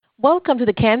Welcome to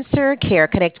the Cancer Care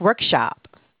Connect workshop.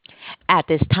 At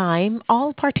this time,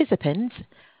 all participants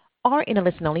are in a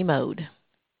listen-only mode.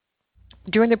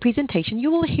 During the presentation,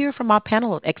 you will hear from our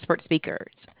panel of expert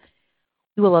speakers.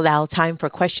 We will allow time for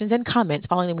questions and comments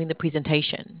following the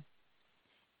presentation.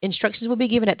 Instructions will be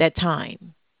given at that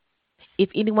time.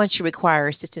 If anyone should require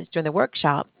assistance during the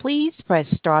workshop, please press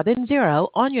star then 0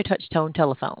 on your touch-tone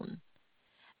telephone.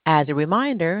 As a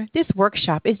reminder, this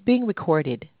workshop is being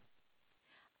recorded.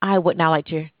 I would now like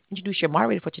to introduce your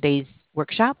moderator for today's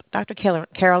workshop, Dr.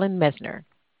 Carolyn Messner,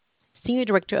 Senior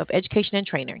Director of Education and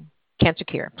Training, Cancer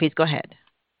Care. Please go ahead.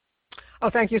 Oh,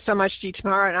 thank you so much, Dee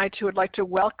Tamara, and I too would like to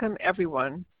welcome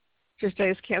everyone to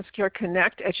today's Cancer Care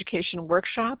Connect Education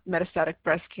Workshop, Metastatic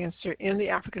Breast Cancer in the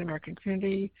African American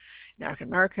Community, and African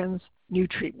Americans, New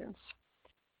Treatments.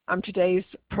 Today's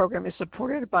program is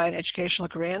supported by an educational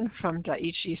grant from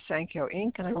Daiichi Sankyo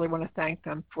Inc., and I really want to thank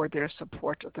them for their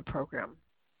support of the program.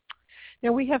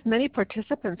 Now, we have many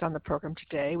participants on the program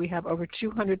today. We have over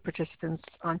 200 participants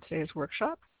on today's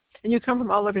workshop, and you come from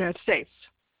all over the United States,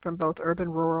 from both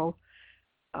urban, rural,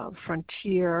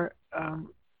 frontier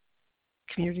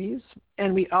communities.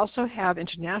 And we also have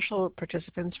international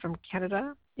participants from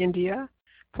Canada, India,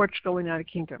 Portugal, and the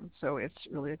United Kingdom. So it's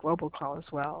really a global call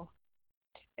as well.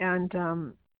 And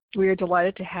we are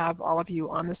delighted to have all of you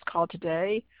on this call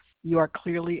today. You are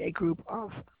clearly a group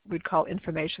of what we'd call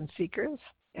information seekers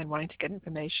and wanting to get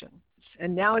information.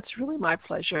 And now it's really my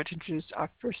pleasure to introduce our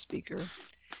first speaker.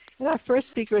 And our first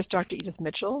speaker is Dr. Edith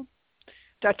Mitchell.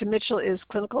 Dr. Mitchell is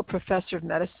Clinical Professor of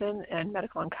Medicine and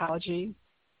Medical Oncology,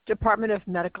 Department of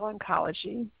Medical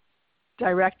Oncology,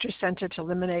 Director, Center to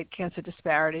Eliminate Cancer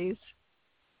Disparities,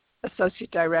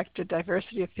 Associate Director,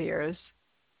 Diversity Affairs,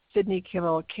 Sidney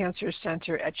Kimmel Cancer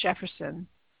Center at Jefferson,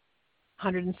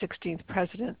 116th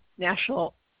President,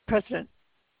 National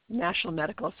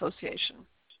Medical Association.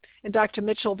 And Dr.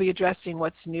 Mitchell will be addressing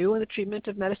what's new in the treatment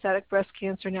of metastatic breast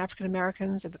cancer in African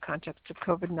Americans in the context of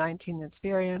COVID-19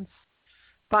 experience,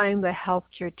 finding the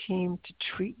healthcare team to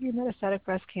treat your metastatic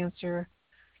breast cancer,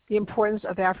 the importance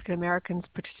of African Americans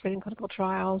participating in clinical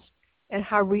trials, and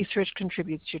how research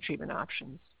contributes to your treatment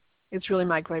options. It's really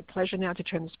my great pleasure now to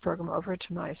turn this program over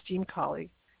to my esteemed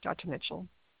colleague, Dr. Mitchell.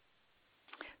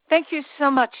 Thank you so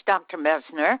much, Dr.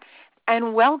 Messner,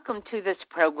 and welcome to this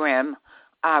program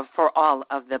for all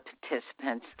of the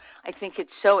participants. I think it's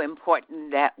so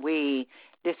important that we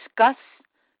discuss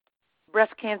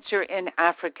breast cancer in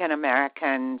African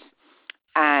Americans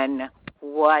and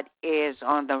what is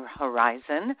on the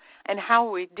horizon and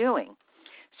how we're doing.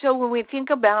 So when we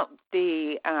think about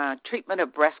the treatment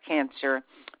of breast cancer,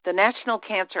 the National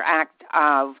Cancer Act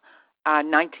of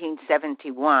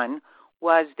 1971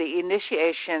 was the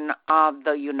initiation of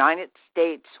the United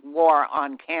States War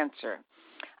on Cancer.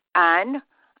 And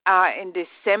in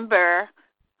December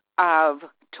of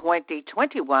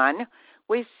 2021,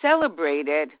 we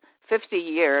celebrated 50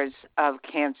 years of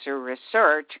cancer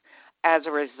research as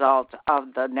a result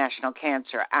of the National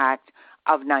Cancer Act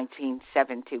of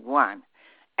 1971.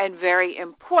 And very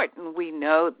important, we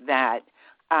know that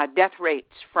death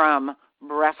rates from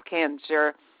breast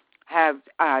cancer have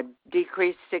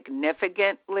decreased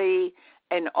significantly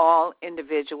in all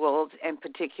individuals, and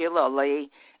particularly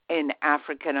in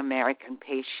African American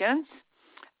patients.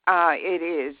 It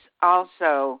is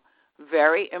also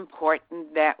very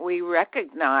important that we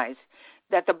recognize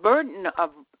that the burden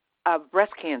of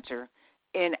breast cancer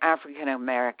in African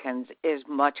Americans is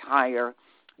much higher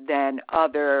than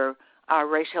other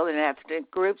racial and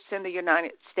ethnic groups in the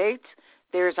United States.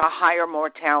 There's a higher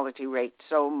mortality rate,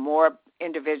 so more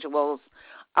individuals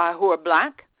who are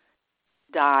Black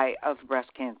die of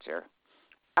breast cancer.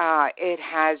 It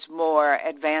has more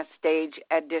advanced stage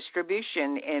at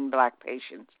distribution in Black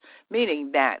patients,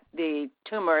 meaning that the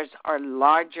tumors are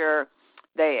larger,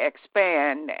 they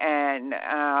expand, and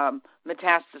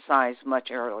metastasize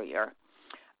much earlier.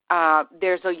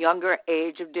 There's a younger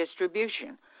age of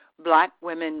distribution. Black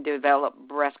women develop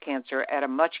breast cancer at a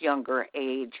much younger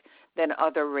age than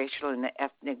other racial and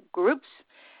ethnic groups,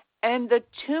 and the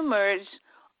tumors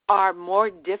are more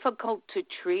difficult to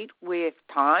treat with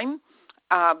time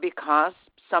because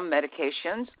some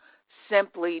medications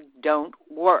simply don't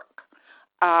work.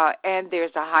 And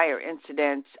there's a higher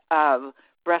incidence of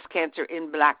breast cancer in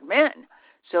Black men.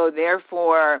 So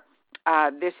therefore,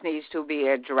 this needs to be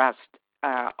addressed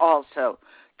also.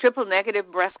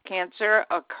 Triple-negative breast cancer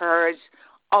occurs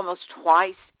almost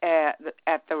twice at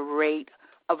the rate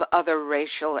of other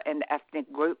racial and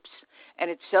ethnic groups.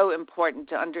 And it's so important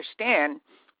to understand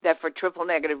that for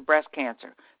triple-negative breast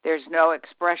cancer, there's no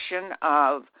expression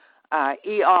of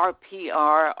ER,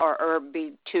 PR, or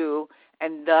ERBB2,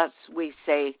 and thus we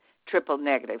say triple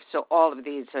negative. So all of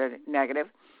these are negative.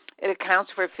 It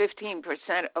accounts for 15%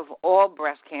 of all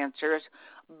breast cancers,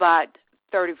 but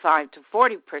 35 to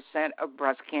 40% of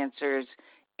breast cancers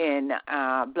in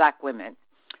black women.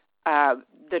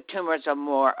 The tumors are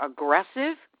more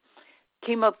aggressive.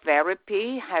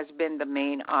 Chemotherapy has been the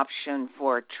main option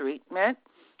for treatment,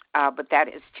 but that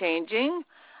is changing,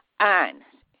 and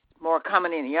more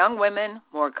common in young women,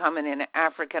 more common in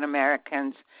African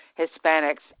Americans,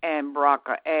 Hispanics, and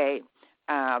BRCA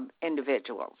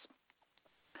individuals.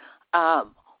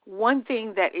 One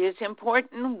thing that is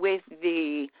important with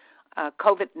the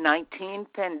COVID-19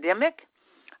 pandemic,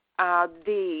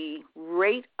 the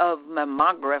rate of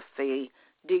mammography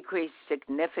decreased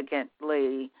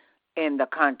significantly in the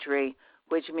country,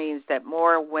 which means that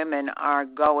more women are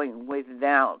going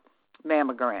without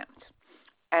mammograms.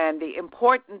 And the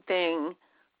important thing,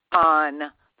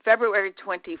 on February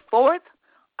 24th,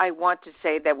 I want to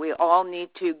say that we all need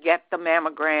to get the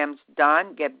mammograms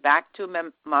done, get back to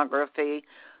mammography.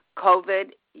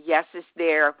 COVID, yes, is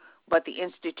there, but the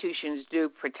institutions do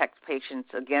protect patients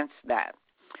against that.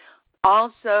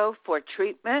 Also, for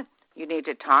treatment, you need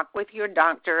to talk with your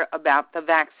doctor about the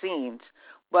vaccines,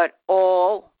 but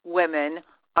all women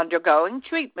undergoing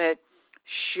treatment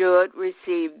should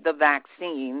receive the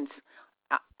vaccines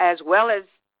as well as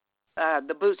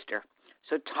the booster.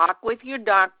 So talk with your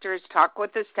doctors, talk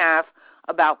with the staff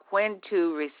about when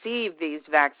to receive these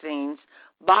vaccines.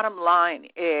 Bottom line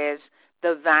is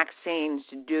the vaccines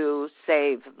do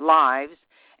save lives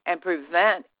and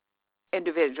prevent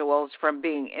individuals from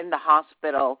being in the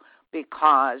hospital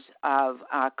because of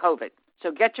COVID.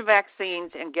 So get your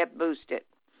vaccines and get boosted.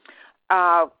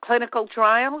 Clinical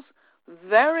trials,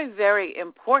 very, very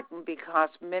important because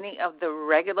many of the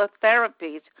regular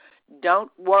therapies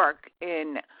don't work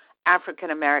in African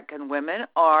American women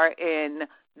or in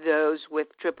those with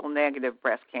triple negative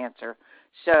breast cancer.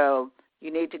 So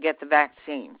you need to get the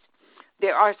vaccines.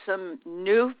 There are some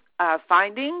new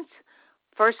findings.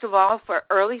 First of all, for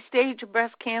early stage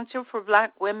breast cancer for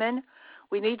black women,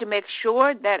 we need to make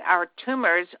sure that our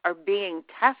tumors are being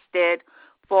tested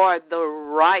for the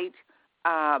right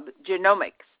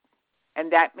genomics,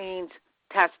 and that means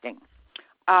testing.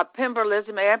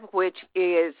 Pembrolizumab, which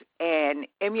is an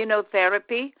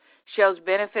immunotherapy, shows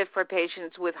benefit for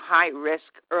patients with high-risk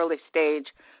early-stage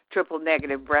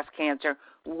triple-negative breast cancer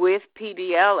with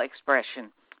PDL expression.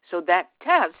 So that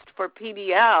test for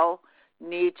PDL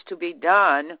needs to be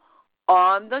done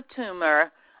on the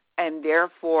tumor and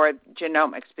therefore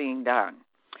genomics being done.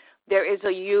 There is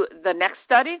the next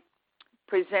study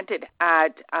presented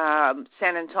at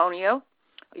San Antonio.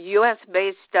 A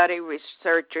U.S.-based study,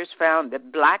 researchers found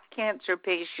that black cancer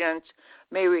patients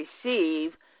may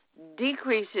receive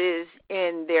decreases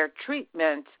in their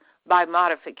treatments by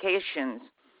modifications,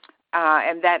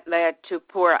 and that led to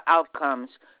poor outcomes.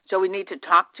 So we need to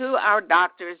talk to our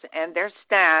doctors and their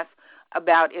staff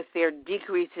about if they're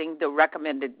decreasing the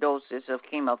recommended doses of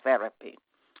chemotherapy.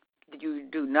 You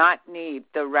do not need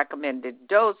the recommended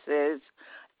doses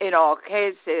in all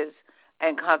cases,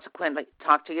 and consequently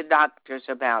talk to your doctors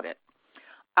about it.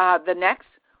 The next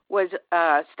was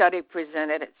a study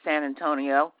presented at San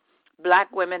Antonio.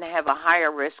 Black women have a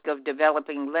higher risk of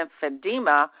developing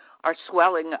lymphedema or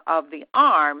swelling of the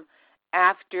arm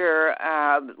after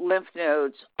lymph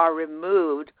nodes are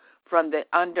removed from the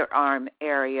underarm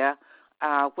area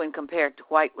when compared to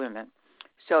white women.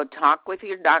 So talk with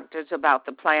your doctors about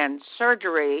the planned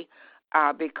surgery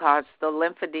because the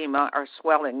lymphedema or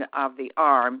swelling of the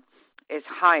arm is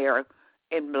higher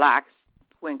in blacks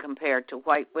when compared to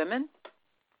white women.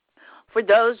 For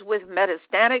those with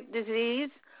metastatic disease,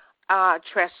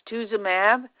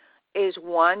 trastuzumab is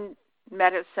one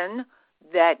medicine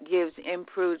that gives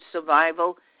improved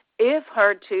survival if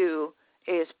HER2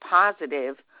 is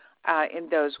positive in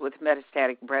those with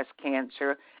metastatic breast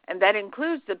cancer, and that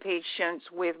includes the patients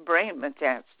with brain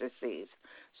metastases.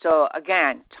 So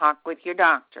again, talk with your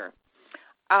doctor.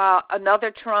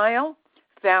 Another trial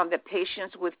found that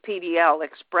patients with PDL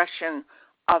expression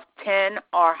of 10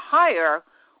 or higher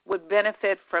would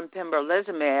benefit from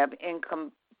pembrolizumab in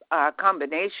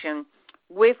combination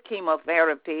with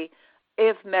chemotherapy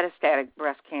if metastatic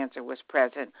breast cancer was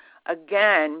present.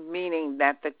 Again, meaning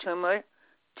that the tumor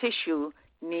tissue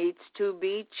needs to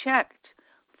be checked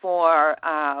for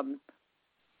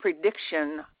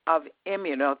prediction of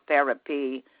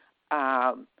immunotherapy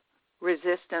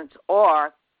resistance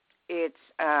or its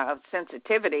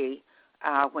sensitivity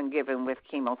when given with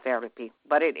chemotherapy.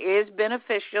 But it is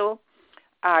beneficial.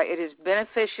 It is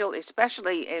beneficial,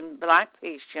 especially in black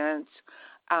patients,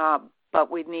 but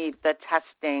we need the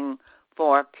testing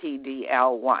for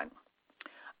PDL1.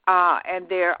 and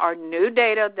there are new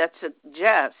data that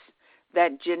suggests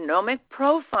that genomic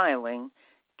profiling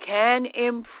can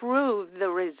improve the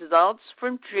results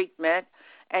from treatment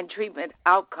and treatment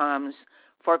outcomes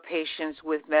for patients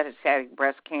with metastatic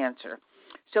breast cancer.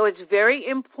 So it's very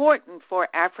important for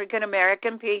African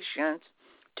American patients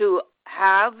to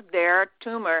have their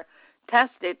tumor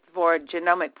tested for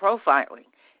genomic profiling.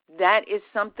 That is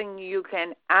something you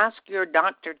can ask your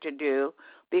doctor to do,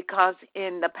 because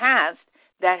in the past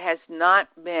that has not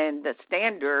been the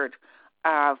standard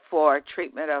for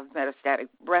treatment of metastatic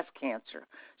breast cancer.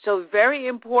 So very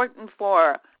important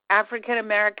for African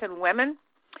American women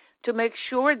to make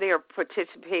sure they are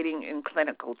participating in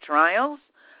clinical trials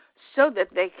so that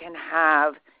they can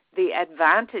have the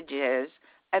advantages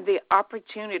and the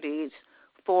opportunities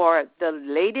for the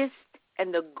latest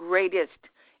and the greatest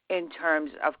in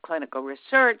terms of clinical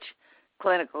research,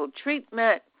 clinical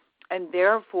treatment, and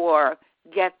therefore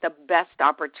get the best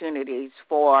opportunities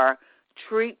for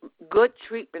good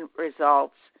treatment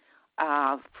results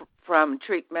from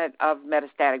treatment of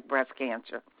metastatic breast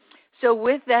cancer. So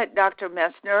with that, Dr.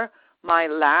 Messner, my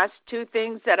last two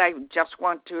things that I just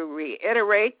want to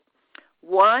reiterate.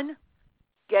 One,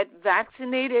 get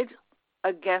vaccinated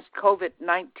against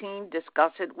COVID-19.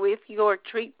 Discuss it with your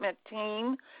treatment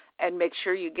team and make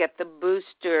sure you get the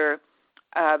booster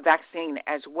vaccine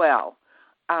as well.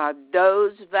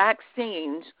 Those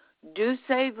vaccines do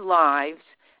save lives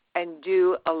and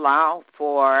do allow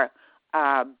for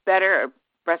better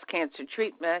breast cancer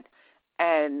treatment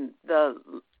and the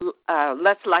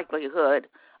less likelihood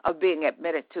of being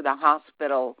admitted to the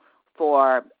hospital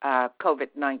for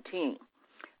COVID-19.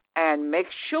 And make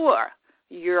sure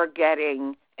you're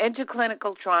getting into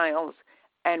clinical trials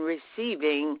and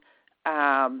receiving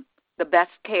the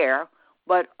best care,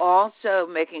 but also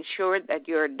making sure that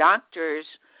your doctors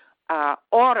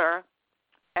order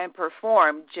and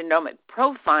perform genomic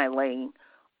profiling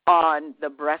on the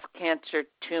breast cancer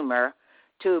tumor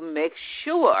to make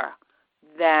sure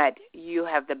that you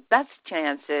have the best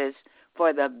chances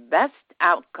for the best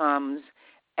outcomes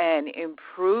and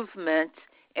improvements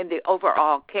in the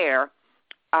overall care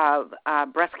of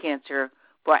breast cancer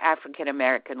for African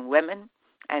American women,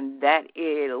 and that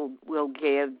it will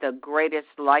give the greatest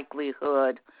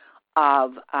likelihood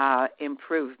of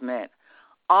improvement.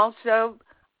 Also,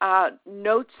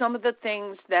 note some of the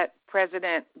things that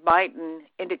President Biden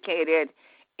indicated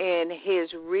in his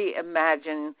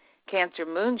Reimagine Cancer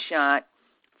Moonshot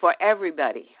for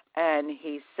everybody. And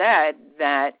he said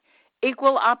that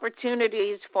equal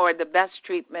opportunities for the best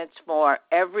treatments for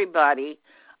everybody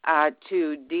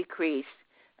to decrease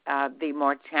the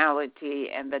mortality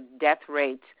and the death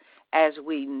rates as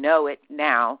we know it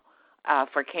now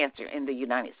for cancer in the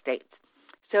United States.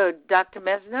 So, Dr.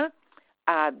 Messner,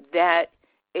 that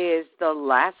is the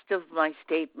last of my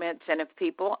statements, and if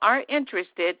people are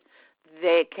interested,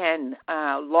 they can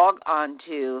log on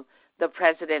to the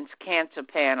President's Cancer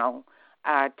Panel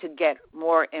to get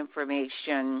more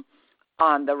information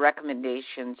on the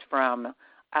recommendations from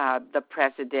the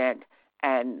President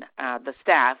and the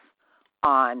staff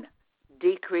on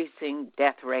decreasing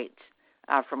death rates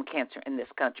from cancer in this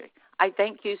country. I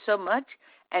thank you so much,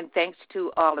 and thanks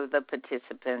to all of the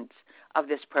participants of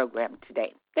this program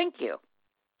today. Thank you.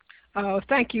 Oh,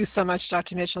 thank you so much,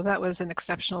 Dr. Mitchell. That was an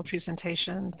exceptional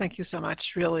presentation. Thank you so much.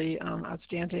 Really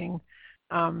outstanding.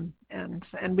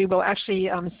 And we will actually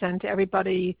send to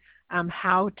everybody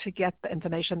how to get the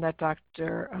information that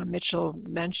Dr. Mitchell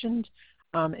mentioned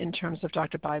in terms of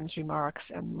Dr. Biden's remarks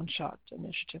and Moonshot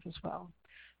Initiative as well.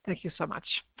 Thank you so much.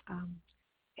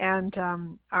 And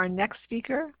our next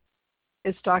speaker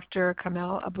is Dr.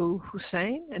 Kamel Abu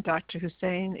Hussein, and Dr.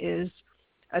 Hussein is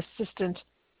Assistant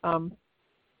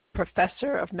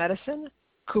Professor of Medicine,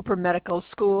 Cooper Medical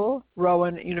School,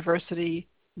 Rowan University,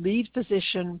 Lead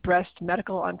Physician, Breast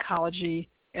Medical Oncology,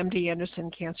 MD Anderson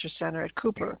Cancer Center at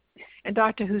Cooper. And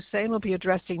Dr. Hussein will be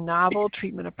addressing novel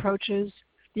treatment approaches,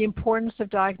 the importance of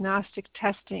diagnostic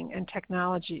testing and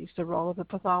technologies, the role of the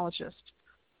pathologist,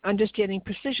 understanding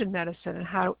precision medicine and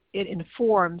how it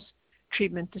informs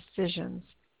treatment decisions,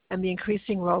 and the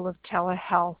increasing role of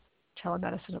telehealth,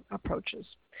 telemedicine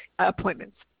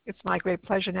appointments. It's my great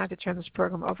pleasure now to turn this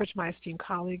program over to my esteemed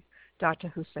colleague, Dr.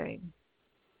 Hussein.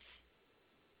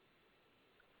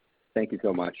 Thank you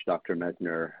so much, Dr.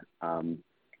 Messner.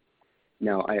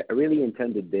 Now, I really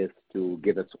intended this to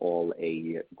give us all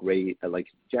a great,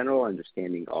 general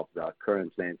understanding of the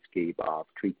current landscape of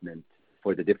treatment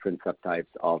for the different subtypes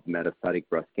of metastatic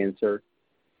breast cancer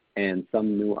and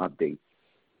some new updates.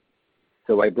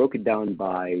 So I broke it down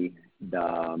by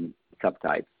the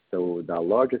subtypes. So the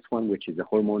largest one, which is the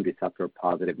hormone receptor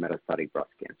positive metastatic breast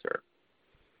cancer.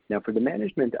 Now, for the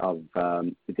management of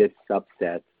this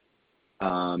subset,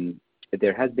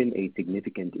 there has been a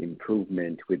significant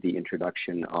improvement with the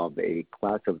introduction of a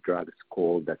class of drugs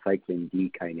called the cyclin D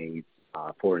kinase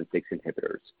 4 and 6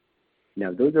 inhibitors.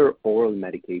 Now, those are oral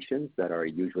medications that are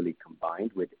usually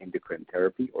combined with endocrine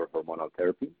therapy or hormonal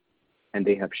therapy, and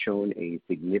they have shown a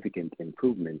significant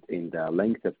improvement in the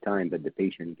length of time that the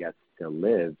patient gets to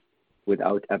live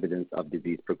without evidence of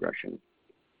disease progression.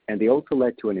 And they also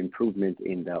led to an improvement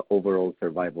in the overall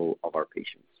survival of our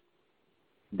patients.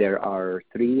 There are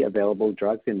 3 available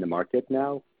drugs in the market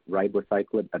now,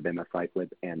 ribociclib, abemaciclib,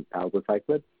 and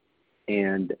palbociclib,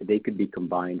 and they could be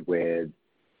combined with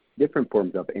different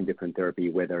forms of endocrine therapy,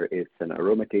 whether it's an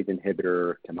aromatase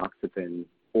inhibitor, tamoxifen,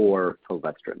 or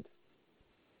fulvestrant.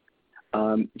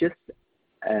 Just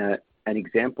an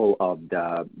example of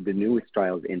the newest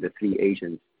trials in the 3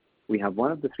 agents, we have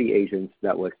one of the 3 agents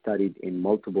that was studied in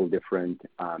multiple different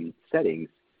settings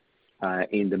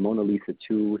in the MONALEESA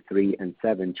 2, 3, and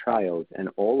 7 trials, and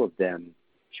all of them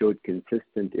showed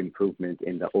consistent improvement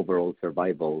in the overall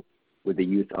survival with the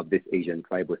use of this agent,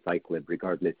 ribociclib,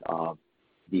 regardless of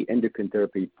the endocrine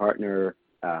therapy partner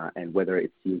and whether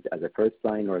it's used as a first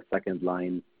line or a second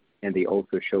line, and they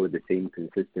also showed the same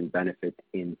consistent benefit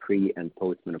in pre- and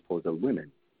postmenopausal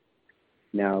women.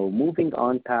 Now, moving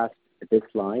on past this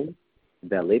line,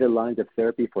 the later lines of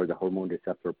therapy for the hormone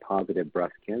receptor positive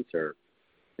breast cancer,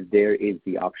 there is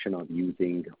the option of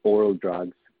using oral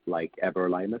drugs like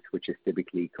everolimus, which is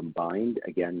typically combined,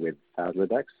 again, with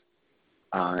Faslodex,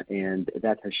 and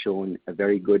that has shown a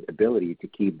very good ability to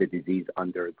keep the disease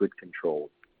under good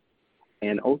control.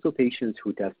 And also patients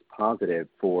who test positive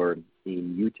for a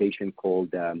mutation called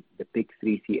the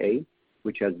PIK3CA,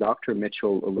 which, as Dr.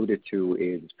 Mitchell alluded to,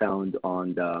 is found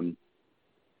on the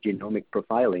genomic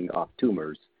profiling of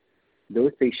tumors.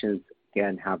 Those patients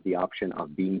can have the option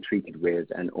of being treated with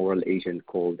an oral agent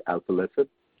called alpelisib,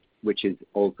 which is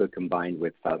also combined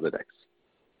with Faslodex.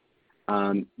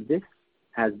 This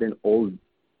has been all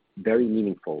very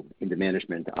meaningful in the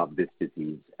management of this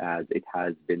disease, as it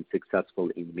has been successful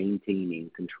in maintaining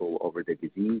control over the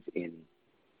disease in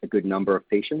a good number of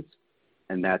patients,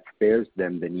 and that spares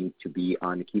them the need to be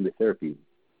on chemotherapy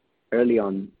early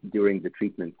on during the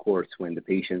treatment course, when the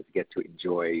patients get to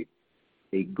enjoy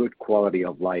a good quality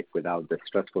of life without the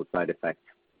stressful side effects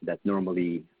that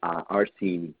normally are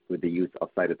seen with the use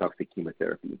of cytotoxic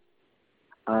chemotherapy.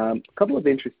 A couple of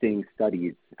interesting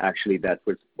studies, actually, that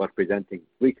was presented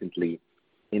recently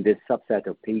in this subset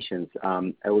of patients.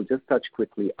 I will just touch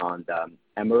quickly on the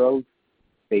EMERALD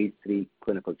phase 3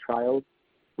 clinical trial,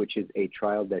 which is a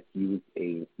trial that used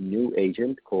a new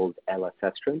agent called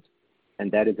elacestrant,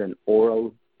 and that is an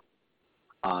oral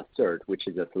SERT, which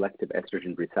is a selective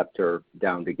estrogen receptor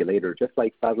downregulator, just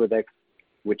like Faslodex,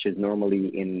 which is normally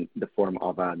in the form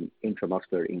of an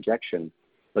intramuscular injection,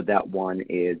 but that one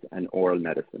is an oral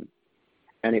medicine.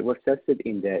 And it was tested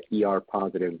in the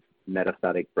ER-positive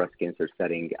metastatic breast cancer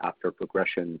setting after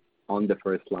progression on the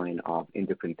first line of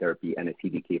endocrine therapy and a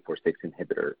CDK4/6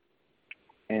 inhibitor.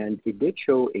 And it did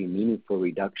show a meaningful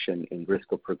reduction in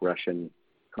risk of progression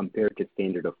compared to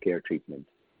standard of care treatment,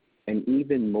 and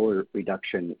even more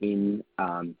reduction in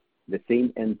the same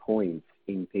endpoints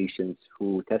in patients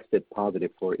who tested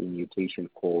positive for a mutation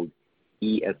called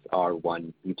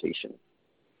ESR1 mutation.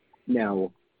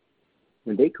 Now,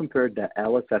 when they compared the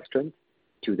elacestrant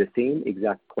to the same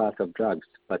exact class of drugs,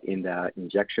 but in the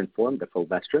injection form, the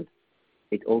fulvestrant,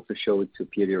 it also showed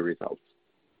superior results.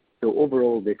 So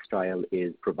overall, this trial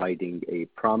is providing a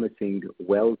promising,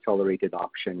 well-tolerated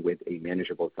option with a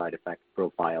manageable side effect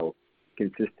profile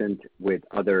consistent with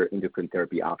other endocrine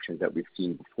therapy options that we've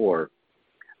seen before,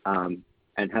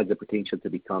 and has the potential to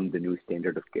become the new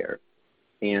standard of care.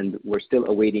 And we're still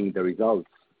awaiting the results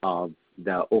of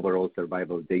the overall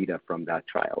survival data from that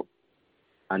trial.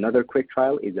 Another quick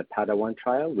trial is a PADA-1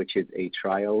 trial, which is a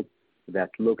trial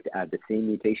that looked at the same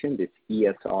mutation, this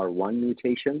ESR1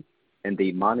 mutation, and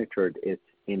they monitored it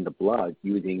in the blood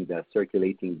using the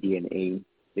circulating DNA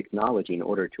technology in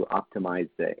order to optimize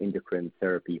the endocrine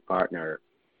therapy partner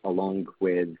along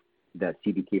with the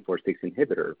CDK4/6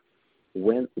 inhibitor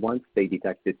once they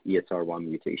detected ESR1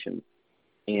 mutation.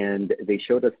 And they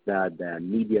showed us that the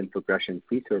median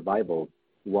progression-free survival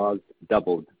was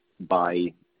doubled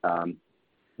by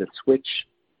the switch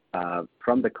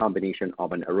from the combination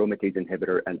of an aromatase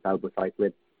inhibitor and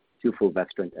palbociclib to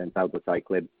fulvestrant and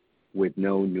palbociclib with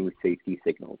no new safety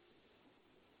signals.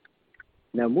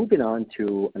 Now, moving on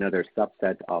to another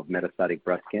subset of metastatic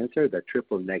breast cancer, the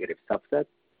triple-negative subset.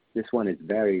 This one is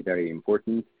very, very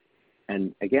important.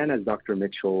 And again, as Dr.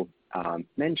 Mitchell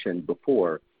mentioned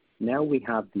before, now we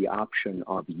have the option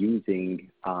of using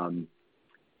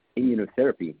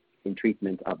immunotherapy in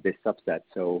treatment of this subset.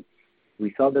 So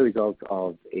we saw the results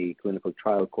of a clinical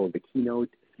trial called the Keynote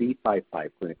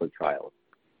 355 clinical trial.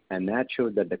 And that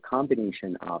showed that the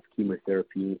combination of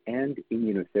chemotherapy and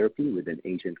immunotherapy with an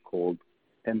agent called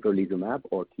pembrolizumab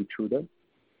or Keytruda,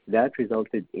 that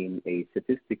resulted in a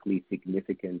statistically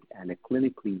significant and a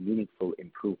clinically meaningful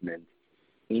improvement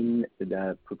in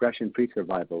the progression-free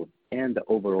survival and the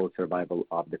overall survival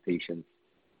of the patients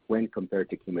when compared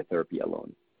to chemotherapy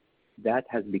alone. That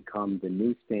has become the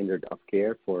new standard of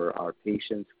care for our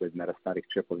patients with metastatic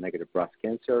triple-negative breast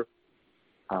cancer.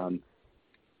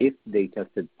 If they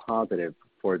tested positive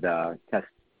for the test,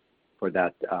 for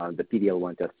that, the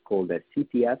PD-L1 test called the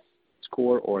CPS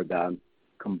score or the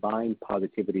combined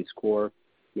positivity score,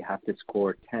 you have to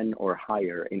score 10 or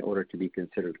higher in order to be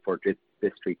considered for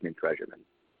this treatment regimen.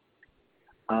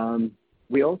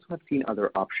 We also have seen other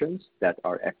options that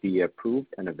are FDA approved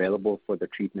and available for the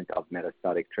treatment of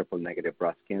metastatic triple-negative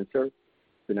breast cancer.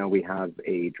 So now we have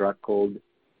a drug called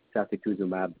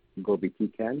sacituzumab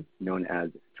govitecan, known as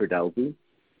Trodelvy,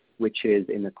 which is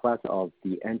in the class of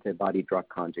the antibody drug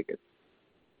conjugates.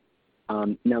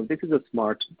 Now, this is a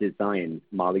smart design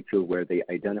molecule where they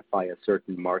identify a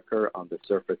certain marker on the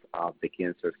surface of the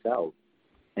cancer cell,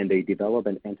 and they develop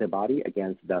an antibody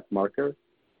against that marker,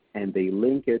 and they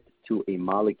link it to a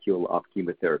molecule of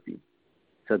chemotherapy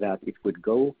so that it would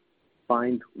go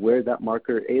find where that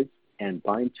marker is and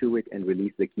bind to it and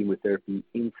release the chemotherapy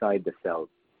inside the cell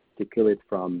to kill it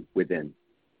from within.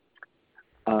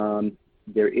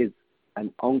 There is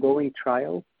an ongoing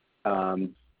trial.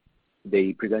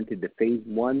 They presented the phase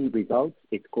 1 results.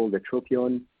 It's called the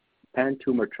Tropion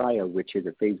Pan-Tumor Trial, which is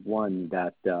a phase 1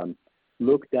 that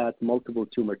looked at multiple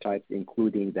tumor types,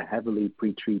 including the heavily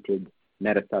pretreated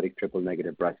metastatic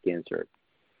triple-negative breast cancer.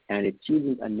 And it's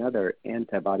using another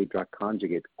antibody drug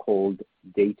conjugate called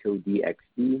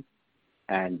Dato-DXd,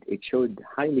 and it showed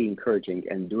highly encouraging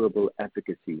and durable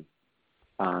efficacy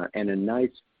and a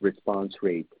nice response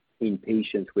rate in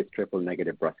patients with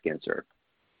triple-negative breast cancer.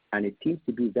 And it seems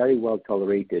to be very well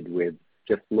tolerated with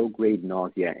just low-grade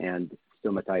nausea and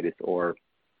stomatitis or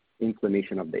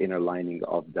inflammation of the inner lining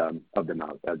of the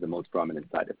mouth as the most prominent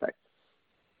side effects.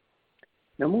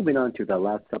 Now moving on to the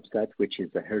last subset, which is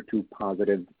the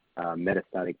HER2-positive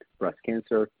metastatic breast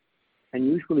cancer. And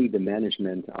usually the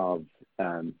management of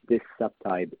this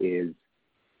subtype is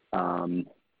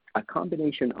a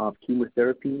combination of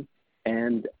chemotherapy,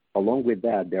 and along with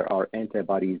that, there are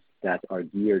antibodies that are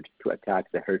geared to attack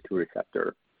the HER2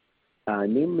 receptor,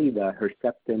 namely the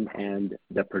Herceptin and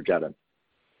the Perjeta.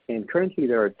 And currently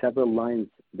there are several lines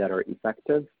that are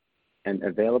effective and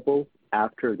available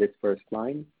after this first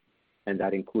line, and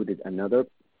that included another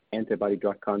antibody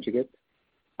drug conjugate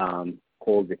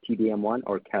called the TDM1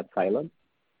 or Kadcyla.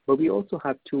 But we also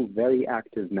have two very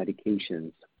active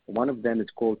medications. One of them is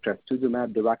called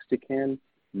trastuzumab deruxtecan,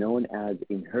 known as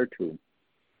Enhertu,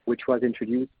 which was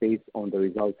introduced based on the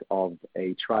results of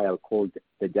a trial called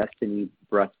the Destiny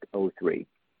Breast 03.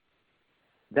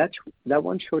 That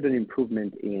one showed an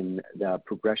improvement in the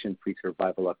progression-free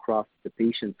survival across the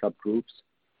patient subgroups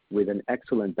with an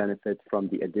excellent benefit from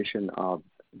the addition of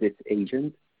this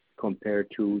agent compared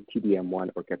to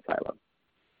TDM1 or Kadcyla.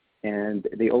 And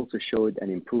they also showed an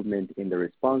improvement in the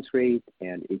response rate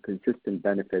and a consistent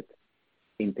benefit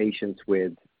in patients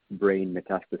with brain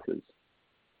metastases.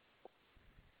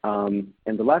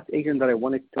 And the last agent that I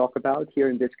wanted to talk about here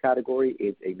in this category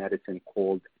is a medicine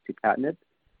called tucatinib.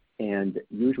 And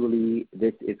usually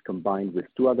this is combined with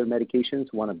two other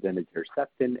medications. One of them is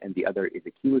Herceptin, and the other is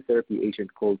a chemotherapy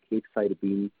agent called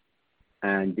capecitabine,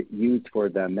 and used for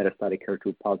the metastatic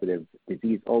HER2-positive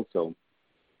disease also.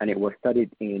 And it was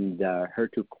studied in the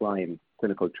HER2CLIMB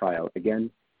clinical trial. Again,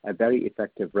 a very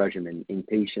effective regimen in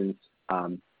patients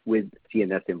with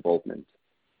CNS involvement.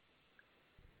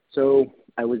 So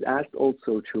I was asked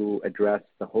also to address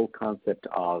the whole concept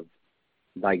of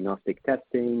diagnostic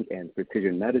testing and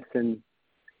precision medicine.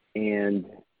 And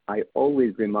I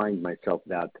always remind myself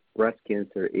that breast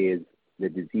cancer is the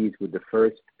disease with the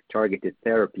first targeted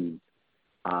therapies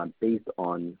based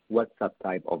on what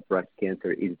subtype of breast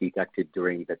cancer is detected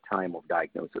during the time of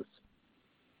diagnosis.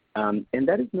 And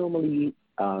that is normally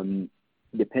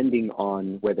depending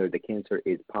on whether the cancer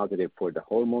is positive for the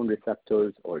hormone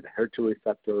receptors or the HER2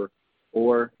 receptor,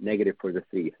 or negative for the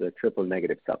three, so the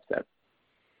triple-negative subset.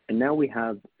 And now we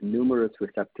have numerous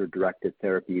receptor-directed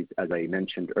therapies, as I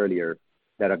mentioned earlier,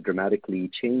 that have dramatically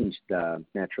changed the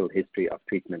natural history of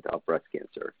treatment of breast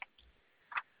cancer.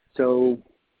 So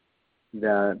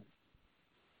the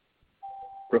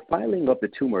profiling of the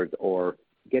tumors or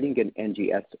getting an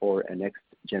NGS or a next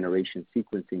generation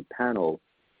sequencing panel,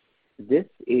 this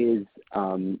is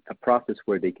a process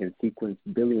where they can sequence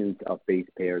billions of base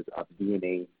pairs of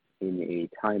DNA in a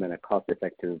time and a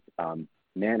cost-effective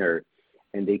manner,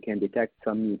 and they can detect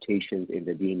some mutations in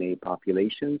the DNA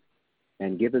populations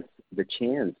and give us the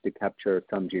chance to capture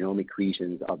some genomic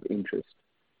regions of interest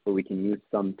where we can use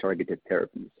some targeted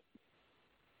therapies.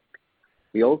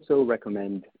 We also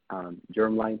recommend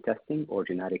germline testing or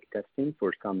genetic testing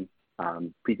for some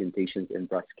presentations in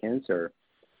breast cancer,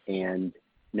 and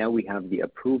now we have the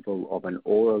approval of an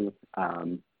oral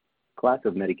class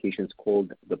of medications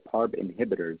called the PARP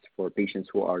inhibitors for patients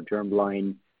who are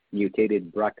germline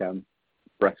mutated BRCA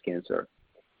breast cancer,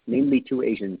 namely two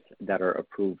agents that are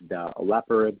approved,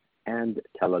 olaparib and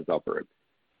talazoparib.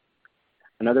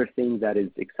 Another thing that is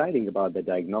exciting about the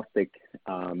diagnostic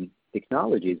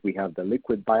technologies, we have the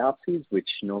liquid biopsies, which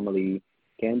normally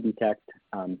can detect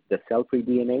the cell-free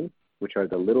DNA, which are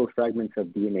the little fragments of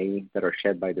DNA that are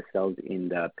shed by the cells in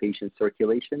the patient's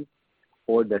circulation,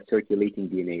 or the circulating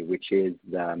DNA, which is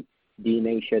the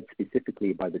DNA shed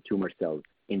specifically by the tumor cells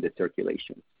in the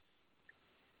circulation.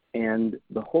 And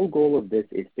the whole goal of this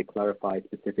is to clarify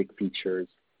specific features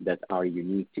that are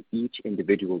unique to each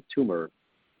individual tumor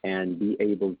and be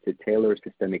able to tailor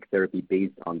systemic therapy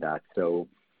based on that. So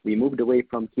we moved away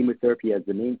from chemotherapy as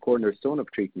the main cornerstone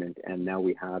of treatment, and now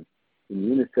we have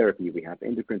immunotherapy, we have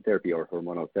endocrine therapy or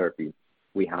hormonal therapy,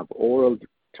 we have oral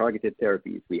targeted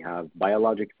therapies, we have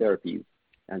biologic therapies,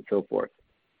 and so forth.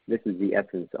 This is the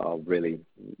essence of really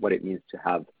what it means to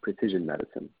have precision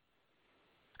medicine.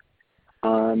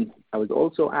 I was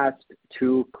also asked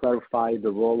to clarify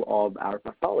the role of our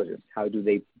pathologists. How do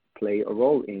they play a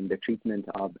role in the treatment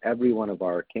of every one of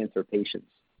our cancer patients?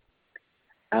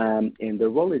 And the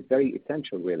role is very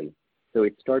essential, really. So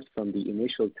it starts from the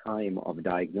initial time of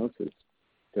diagnosis.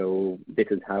 So this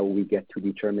is how we get to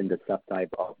determine the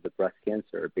subtype of the breast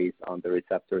cancer based on the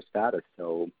receptor status.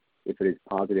 So if it is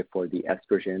positive for the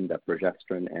estrogen, the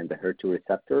progesterone, and the HER2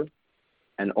 receptor,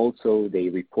 and also they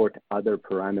report other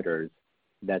parameters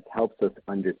that helps us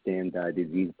understand the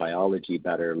disease biology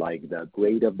better, like the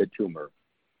grade of the tumor,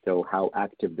 so how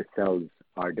active the cells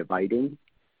are dividing,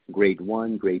 grade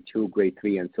 1, grade 2, grade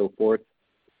 3, and so forth.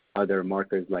 Other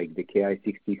markers like the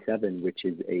Ki-67, which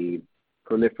is a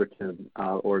proliferative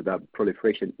or the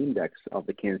proliferation index of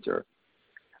the cancer.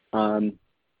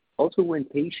 Also, when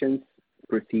patients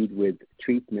proceed with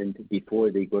treatment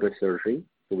before they go to surgery,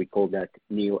 so we call that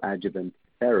neoadjuvant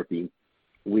therapy,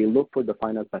 we look for the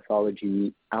final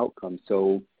pathology outcome.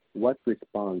 So what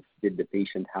response did the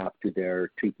patient have to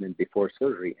their treatment before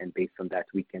surgery? And based on that,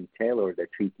 we can tailor the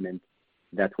treatment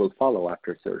that will follow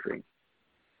after surgery.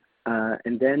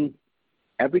 And then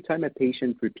every time a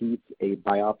patient repeats a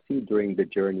biopsy during the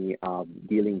journey of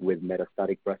dealing with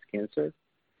metastatic breast cancer,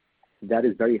 that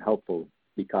is very helpful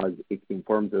because it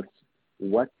informs us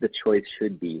what the choice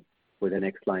should be for the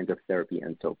next lines of therapy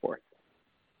and so forth.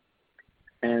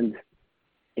 And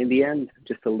in the end,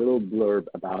 just a little blurb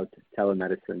about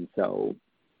telemedicine. So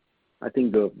I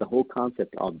think the whole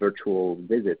concept of virtual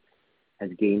visits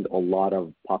has gained a lot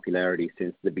of popularity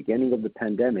since the beginning of the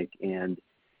pandemic, and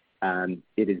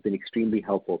it has been extremely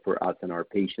helpful for us and our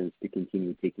patients to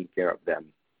continue taking care of them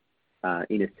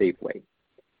in a safe way.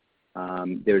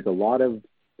 There's a lot of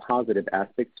positive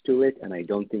aspects to it, and I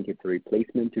don't think it's a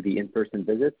replacement to the in-person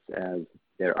visits, as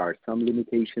there are some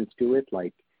limitations to it,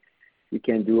 like you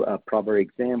can do a proper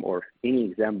exam or any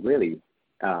exam really,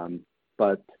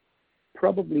 but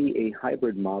probably a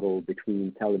hybrid model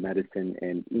between telemedicine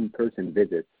and in-person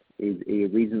visits is a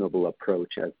reasonable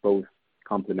approach, as both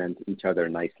complement each other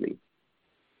nicely.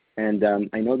 And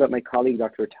I know that my colleague,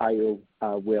 Dr. Taiwo,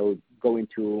 will go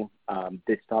into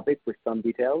this topic with some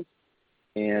details.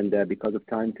 And because of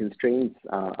time constraints,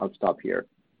 I'll stop here.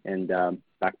 And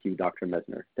back to you, Dr.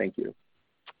 Messner. Thank you.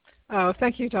 Oh,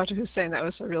 thank you, Dr. Hussain. That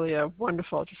was really a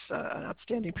wonderful, just an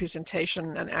outstanding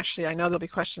presentation. And actually, I know there'll be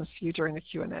questions for you during the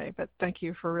Q&A, but thank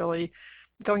you for really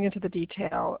going into the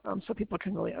detail so people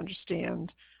can really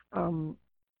understand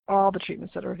all the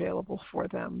treatments that are available for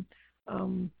them.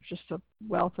 Just a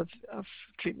wealth of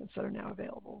treatments that are now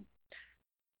available.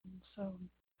 So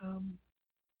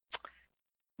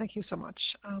thank you so much.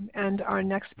 And our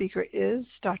next speaker is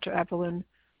Dr. Evelyn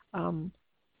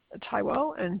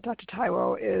Taiwo, and Dr.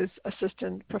 Taiwo is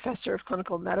Assistant Professor of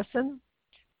Clinical Medicine,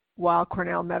 Weill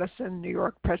Cornell Medicine, New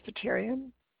York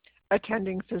Presbyterian,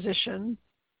 Attending Physician,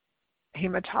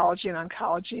 Hematology and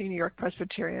Oncology, New York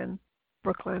Presbyterian,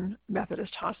 Brooklyn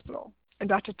Methodist Hospital. And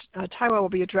Dr. Taiwo will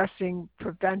be addressing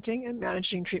preventing and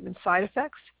managing treatment side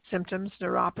effects, symptoms,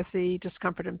 neuropathy,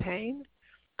 discomfort, and pain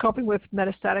coping with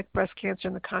metastatic breast cancer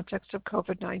in the context of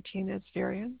COVID-19 and its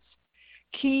variants,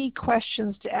 key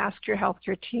questions to ask your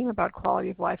healthcare team about quality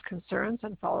of life concerns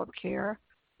and follow-up care,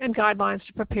 and guidelines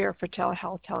to prepare for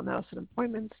telehealth, telemedicine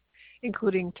appointments,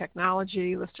 including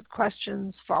technology, list of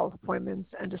questions, follow-up appointments,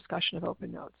 and discussion of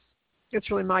open notes.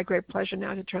 It's really my great pleasure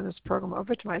now to turn this program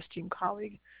over to my esteemed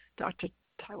colleague, Dr.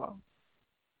 Taiwo.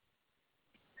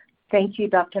 Thank you,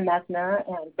 Dr. Messner,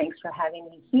 and thanks for having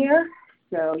me here.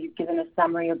 So you've given a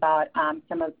summary about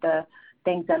some of the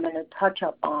things I'm going to touch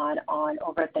up on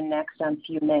over the next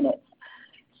few minutes.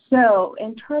 So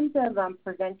in terms of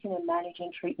preventing and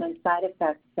managing treatment side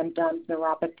effects, symptoms,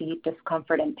 neuropathy,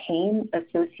 discomfort, and pain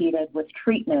associated with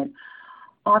treatment,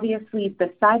 obviously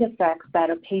the side effects that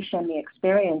a patient may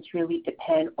experience really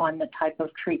depend on the type of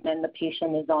treatment the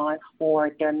patient is on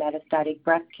for their metastatic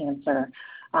breast cancer.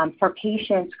 For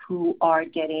patients who are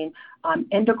getting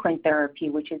endocrine therapy,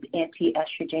 which is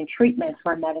anti-estrogen treatment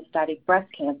for metastatic breast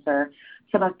cancer,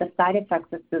 some of the side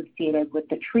effects associated with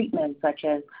the treatment, such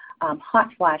as hot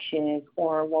flashes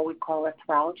or what we call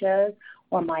arthralgias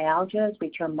or myalgias,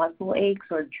 which are muscle aches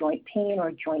or joint pain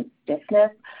or joint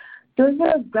stiffness, those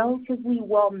are relatively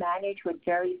well managed with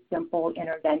very simple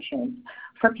interventions.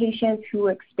 For patients who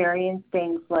experience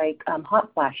things like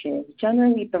hot flashes,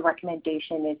 generally the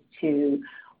recommendation is to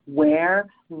wear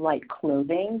light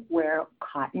clothing, wear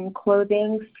cotton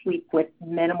clothing, sleep with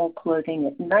minimal clothing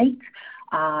at night.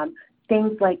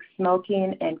 Things like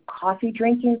smoking and coffee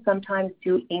drinking sometimes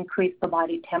do increase the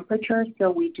body temperature,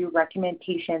 so we do recommend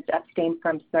patients abstain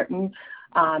from certain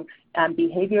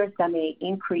behaviors that may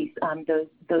increase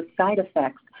those side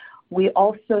effects. We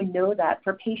also know that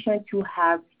for patients who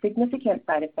have significant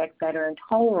side effects that are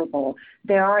intolerable,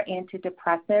 there are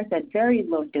antidepressants at very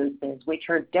low doses, which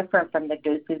are different from the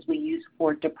doses we use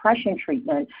for depression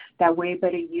treatment that we're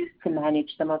able to use to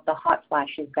manage some of the hot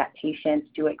flashes that patients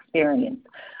do experience.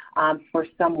 For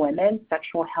some women,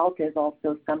 sexual health is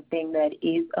also something that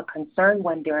is a concern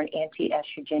when they're on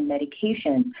anti-estrogen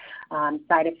medication.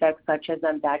 Side effects such as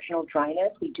vaginal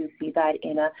dryness, we do see that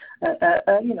in a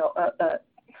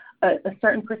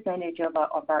certain percentage of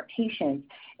our patients.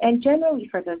 And generally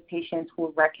for those patients,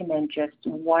 we'll recommend just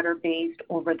water-based,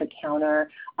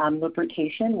 over-the-counter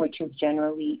lubrication, which is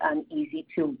generally easy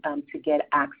to get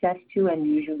access to and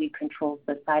usually controls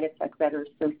the side effects that are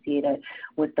associated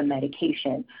with the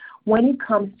medication. When it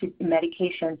comes to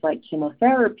medications like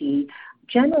chemotherapy,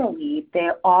 generally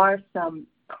there are some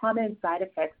common side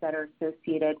effects that are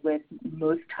associated with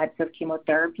most types of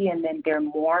chemotherapy, and then there are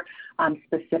more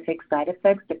specific side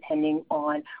effects depending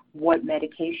on what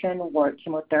medication or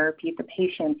chemotherapy the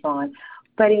patient's on.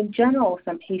 But in general,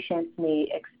 some patients may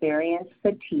experience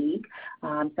fatigue.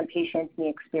 Some patients may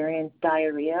experience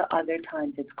diarrhea. Other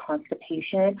times it's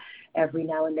constipation. Every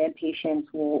now and then patients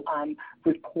will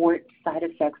report side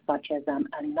effects such as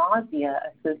nausea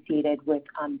associated with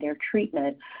their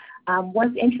treatment.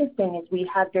 What's interesting is we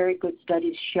have very good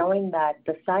studies showing that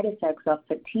the side effects of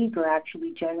fatigue are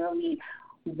actually generally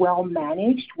well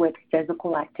managed with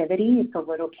physical activity. It's a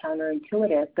little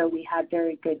counterintuitive, though we have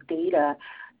very good data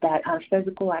that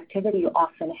physical activity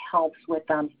often helps with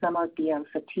some of the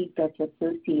fatigue that's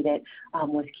associated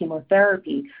with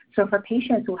chemotherapy. So for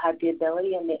patients who have the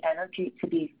ability and the energy to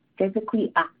be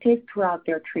physically active throughout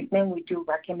their treatment, we do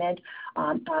recommend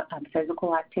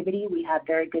physical activity. We have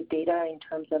very good data in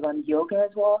terms of yoga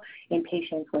as well in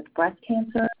patients with breast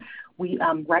cancer. We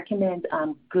recommend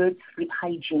good sleep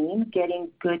hygiene. Getting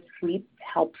good sleep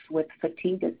helps with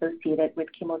fatigue associated with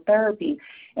chemotherapy.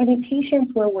 And in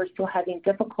patients where we're still having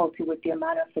difficulty with the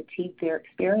amount of fatigue they're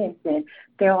experiencing,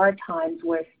 there are times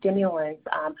where stimulants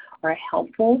are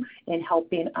helpful in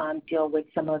helping deal with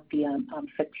some of the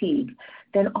fatigue.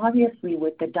 Then obviously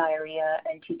with the diarrhea,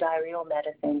 antidiarrheal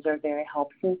medicines are very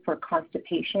helpful. For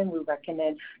constipation, we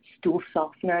recommend stool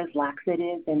softeners,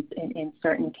 laxatives in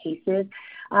certain cases.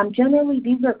 Generally,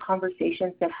 these are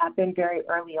conversations that happen very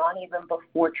early on, even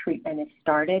before treatment is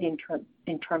started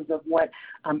in terms of what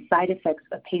side effects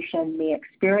a patient may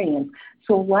experience.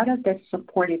 So a lot of the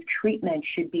supportive treatment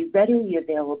should be readily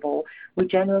available. We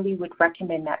generally would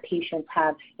recommend that patients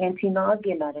have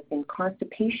anti-nausea medicine,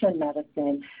 constipation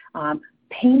medicine,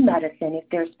 pain medicine if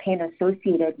there's pain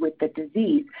associated with the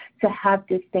disease, to have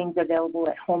these things available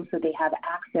at home so they have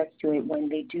access to it when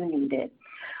they do need it.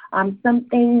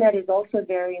 Something that is also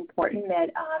very important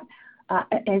that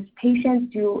as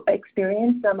patients do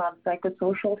experience some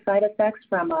psychosocial side effects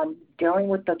from dealing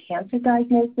with the cancer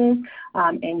diagnosis.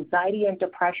 Anxiety and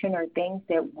depression are things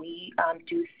that we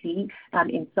do see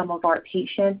in some of our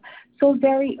patients. So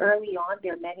very early on,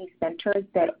 there are many centers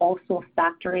that also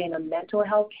factor in a mental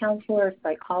health counselor, a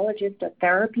psychologist, a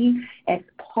therapy as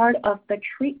part of the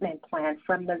treatment plan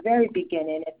from the very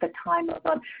beginning at the time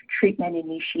of treatment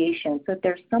initiation. So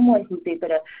there's someone who's able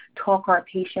to talk our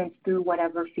patients through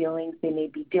whatever feelings they may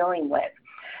be dealing with.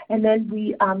 And then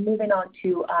we moving on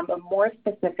to a more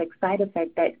specific side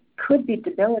effect that could be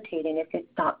debilitating if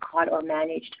it's not caught or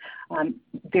managed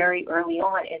very early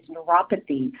on is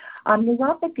neuropathy.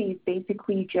 Neuropathy is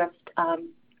basically just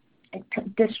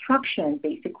destruction,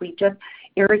 basically just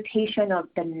irritation of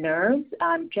the nerves.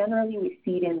 Generally, we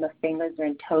see it in the fingers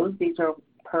and toes. These are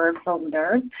peripheral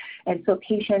nerves, and so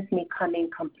patients may come in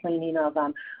complaining of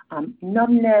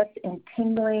numbness and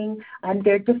tingling, and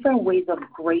there are different ways of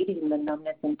grading the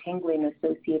numbness and tingling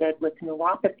associated with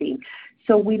neuropathy.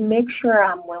 So we make sure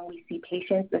when we see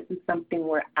patients, this is something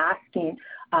we're asking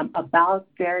about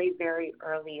very, very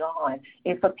early on.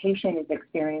 If a patient is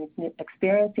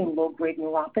experiencing low-grade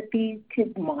neuropathy,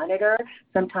 to monitor.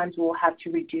 Sometimes we'll have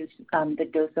to reduce the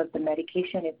dose of the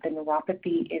medication if the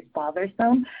neuropathy is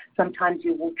bothersome. Sometimes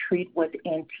you will treat with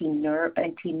anti-nerve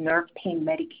pain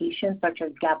medications such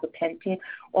as gabapentin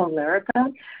or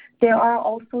Lyrica. There are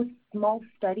also small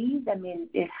studies. I mean,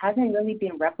 it hasn't really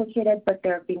been replicated, but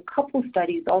there have been a couple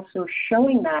studies also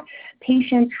showing that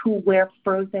patients who wear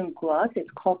frozen gloves,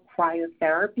 it's called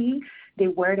cryotherapy. They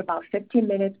wear it about 15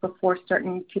 minutes before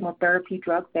certain chemotherapy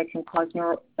drugs that can cause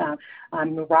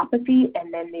neuropathy,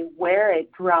 and then they wear it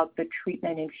throughout the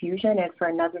treatment infusion and for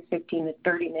another 15 to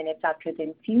 30 minutes after the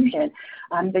infusion.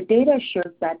 The data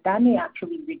shows that may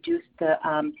actually reduce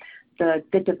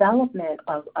the development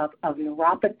of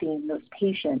neuropathy in those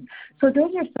patients. So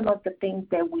those are some of the things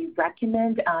that we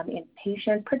recommend in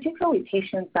patients, particularly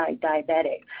patients that are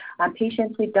diabetic.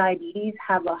 Patients with diabetes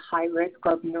have a high risk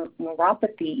of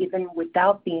neuropathy even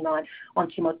without being on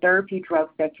chemotherapy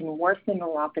drugs that can worsen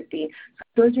neuropathy.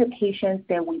 So those are patients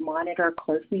that we monitor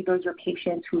closely. Those are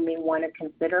patients who may want to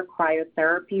consider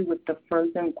cryotherapy with the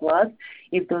frozen gloves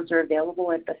if those are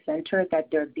available at the center that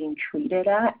they're being treated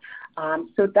at.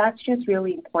 So that's just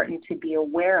really important to be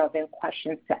aware of and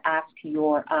questions to ask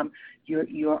your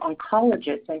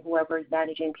oncologist and whoever is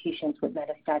managing patients with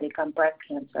metastatic breast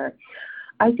cancer.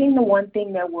 I think the one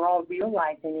thing that we're all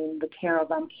realizing in the care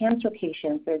of cancer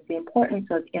patients is the importance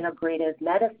of integrative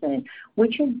medicine,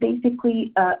 which is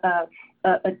basically a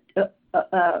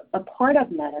part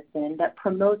of medicine that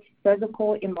promotes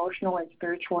physical, emotional, and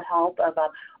spiritual health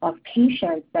of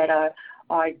patients that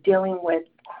are dealing with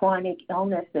chronic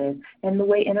illnesses. And the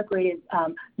way integrative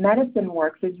medicine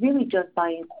works is really just by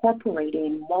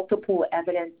incorporating multiple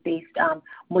evidence-based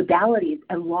modalities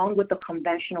along with the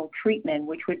conventional treatment,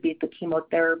 which would be the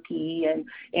chemotherapy and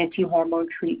anti-hormone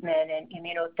treatment and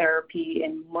immunotherapy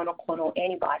and monoclonal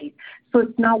antibodies. So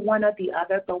it's not one or the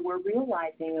other, but we're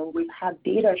realizing, and we've had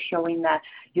data showing that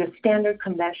your standard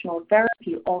conventional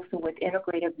therapy also with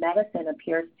integrative medicine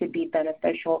appears to be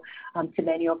beneficial to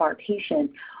many of our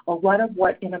patients. A lot of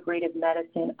what integrative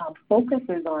medicine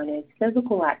focuses on is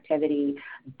physical activity,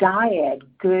 diet,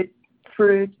 good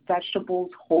fruits, vegetables,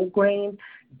 whole grains,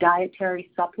 dietary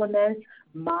supplements,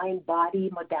 mind-body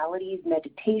modalities,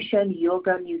 meditation,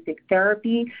 yoga, music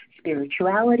therapy,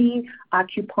 spirituality,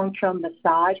 acupuncture,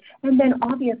 massage, and then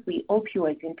obviously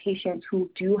opioids in patients who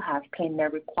do have pain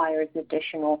that requires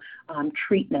additional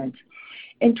treatment.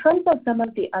 In terms of some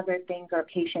of the other things our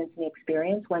patients may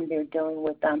experience when they're dealing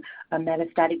with a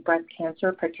metastatic breast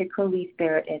cancer, particularly if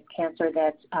there is cancer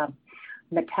that's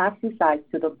metastasized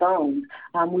to the bones,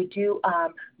 we do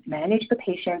manage the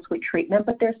patients with treatment,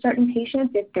 but there are certain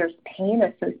patients, if there's pain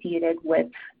associated with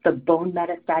the bone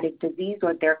metastatic disease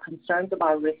or there are concerns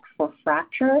about risk for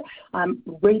fracture,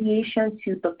 radiation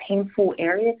to the painful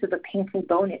area, to the painful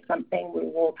bone is something we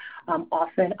will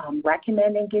often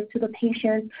recommend and give to the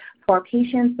patients. For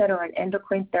patients that are on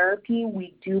endocrine therapy,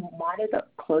 we do monitor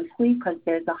closely because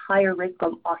there's a higher risk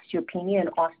of osteopenia and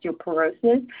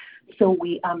osteoporosis. So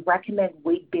we recommend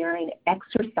weight-bearing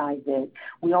exercises.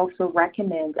 We also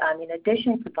recommend, in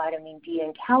addition to vitamin D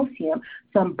and calcium,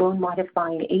 some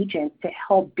bone-modifying agents to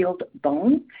help build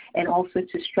bones and also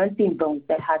to strengthen bones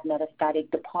that have metastatic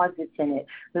deposits in it.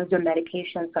 Those are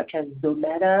medications such as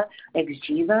Zometa,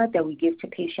 Xgeva that we give to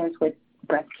patients with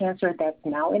breast cancer that's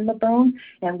now in the bone,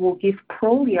 and we'll give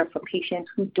Prolia for patients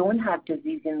who don't have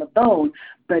disease in the bone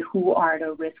but who are at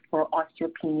a risk for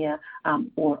osteopenia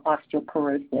or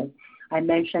osteoporosis. I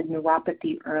mentioned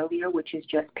neuropathy earlier, which is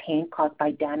just pain caused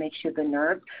by damage to the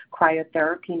nerves.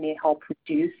 Cryotherapy may help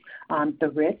reduce the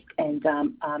risk, and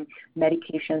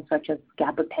medications such as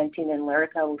gabapentin and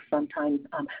Lyrica will sometimes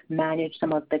manage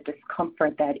some of the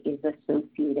discomfort that is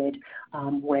associated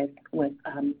with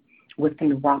the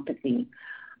neuropathy.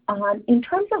 In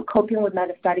terms of coping with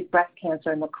metastatic breast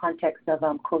cancer in the context of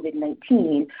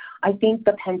COVID-19, I think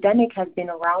the pandemic has been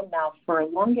around now for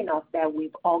long enough that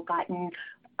we've all gotten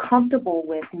comfortable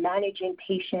with managing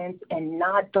patients and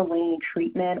not delaying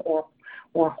treatment or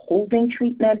holding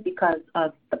treatment because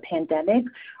of the pandemic.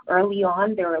 Early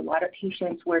on, there were a lot of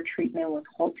patients where treatment was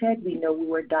halted. We know we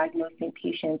were diagnosing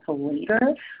patients later.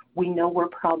 We know we're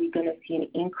probably going to see an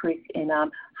increase in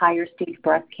higher stage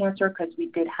breast cancer because we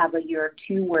did have a year or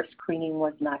two where screening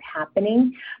was not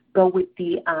happening. But with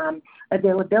the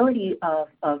availability of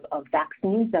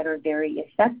vaccines that are very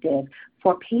effective,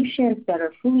 for patients that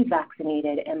are fully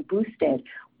vaccinated and boosted,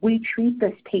 we treat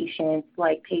these patients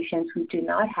like patients who do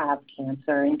not have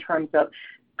cancer in terms of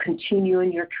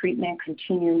continuing your treatment,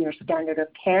 continuing your standard of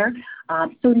care.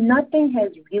 So nothing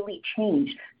has really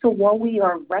changed. So what we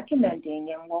are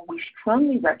recommending and what we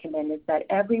strongly recommend is that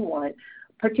everyone,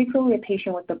 particularly a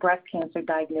patient with a breast cancer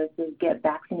diagnosis, get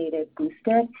vaccinated,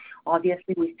 boosted.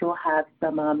 Obviously, we still have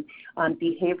some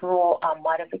behavioral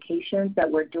modifications that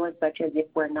we're doing, such as if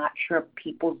we're not sure of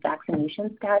people's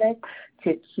vaccination status,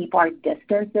 to keep our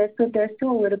distances. So there's still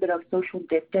a little bit of social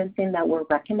distancing that we're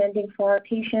recommending for our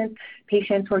patients.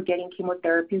 Patients who are getting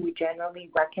chemotherapy, we generally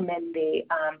recommend they,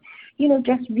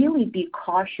 just really be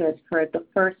cautious for the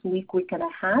first week and a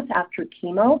half after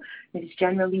chemo. It's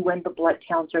generally when the blood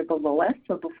counts are the lowest.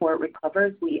 So before it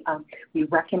recovers, we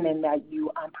recommend that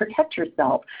you protect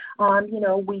yourself.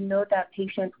 We know that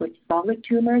patients with solid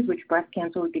tumors, which breast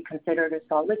cancer would be considered a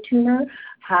solid tumor,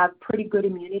 have pretty good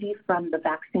immunity from the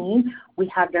vaccine.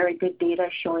 We have very good data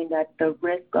showing that the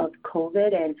risk of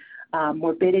COVID and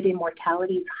morbidity and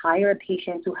mortality is higher in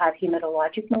patients who have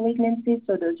hematologic malignancies,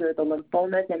 so those are the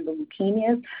lymphomas and the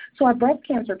leukemias. So our breast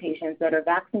cancer patients that are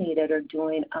vaccinated are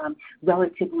doing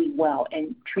relatively well,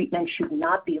 and treatment should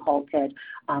not be halted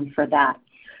for that.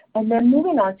 And then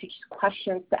moving on to just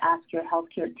questions to ask your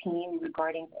healthcare team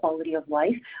regarding quality of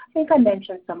life. I think I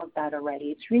mentioned some of that already.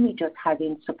 It's really just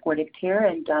having supportive care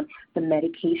and the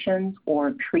medications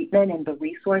or treatment and the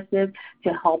resources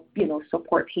to help,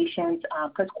 support patients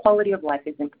because quality of life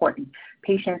is important.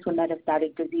 Patients with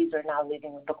metastatic disease are now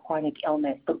living with a chronic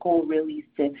illness. The goal really is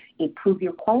to improve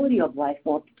your quality of life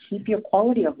or keep your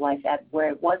quality of life at where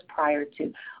it was prior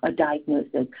to a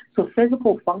diagnosis. So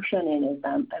physical functioning is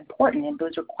important, and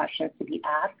those are questions to be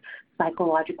asked.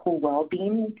 Psychological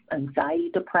well-being, anxiety,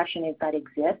 depression, if that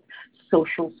exists.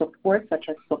 Social support, such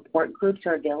as support groups,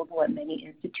 are available at many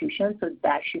institutions, so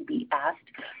that should be asked.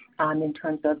 In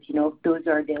terms of, if those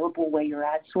are available where you're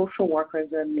at. Social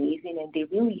workers are amazing, and they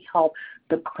really help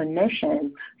the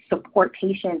clinicians support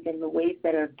patients in the ways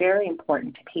that are very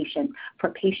important to patients. For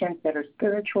patients that are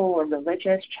spiritual or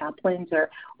religious, chaplains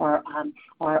are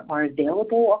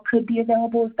available or could be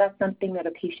available if that's something that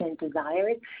a patient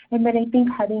desires. And then I think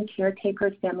having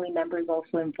caretakers, family members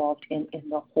also involved in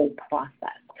the whole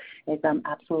process is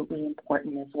absolutely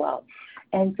important as well.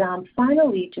 And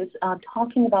finally, just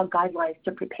talking about guidelines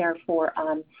to prepare for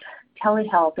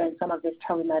telehealth and some of this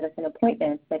telemedicine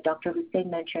appointments that Dr. Hussain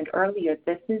mentioned earlier,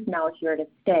 this is now here to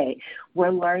stay.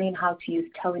 We're learning how to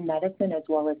use telemedicine as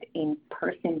well as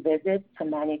in-person visits to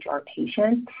manage our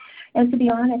patients. And to be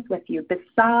honest with you,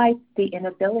 besides the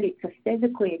inability to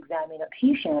physically examine a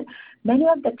patient, many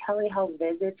of the telehealth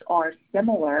visits are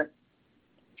similar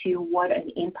to what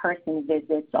an in-person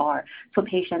visits are. So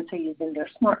patients are using their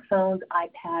smartphones,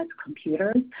 iPads,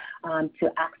 computers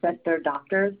to access their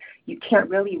doctors. You can't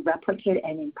really replicate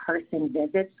an in-person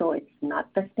visit, so it's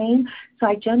not the same. So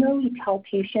I generally tell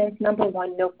patients, number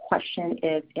one, no question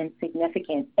is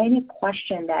insignificant. Any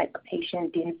question that a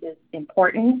patient deems is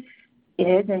important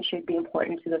is and should be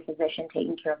important to the physician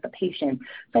taking care of the patient.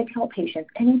 So I tell patients,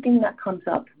 anything that comes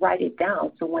up, write it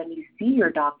down. So when you see your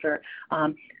doctor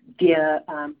via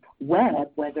web,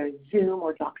 whether Zoom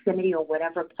or Doximity or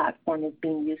whatever platform is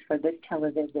being used for this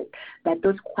televisit, that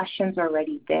those questions are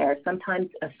already there. Sometimes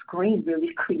a screen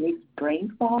really creates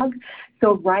brain fog.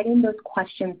 So writing those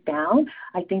questions down,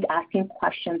 I think asking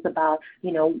questions about,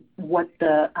 what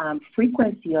the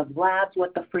frequency of labs,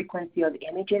 what the frequency of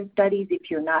imaging studies,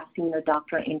 if you're not seeing a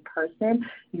doctor in person,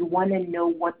 you want to know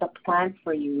what the plan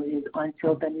for you is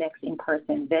until the next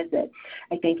in-person visit.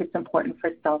 I think it's important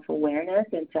for self-awareness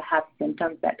and to have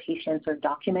symptoms that patients are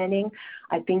documenting.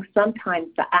 I think sometimes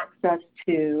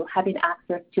having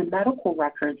access to medical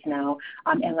records now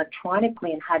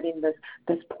electronically, and having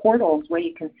this portals where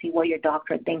you can see what your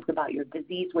doctor thinks about your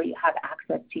disease, where you have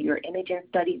access to your imaging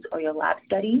studies or your lab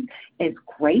studies, is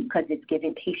great because it's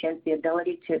giving patients the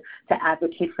ability to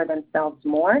advocate for themselves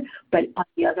more. But on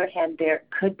the other hand, there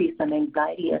could be some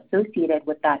anxiety associated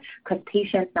with that because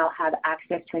patients now have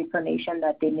access to information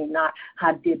that they may not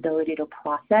have the ability to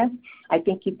process. I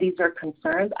think if these are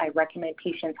concerns, I recommend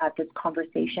patients have this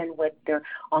conversation with their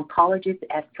oncologist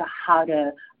as to how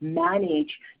to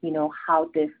manage, how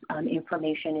this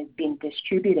information is being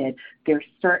distributed. There are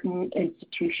certain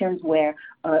institutions where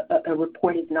a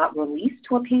report is not released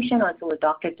to a patient until a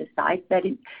doctor decides that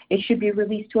it should be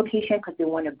released to a patient because they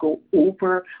want to go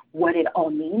over what it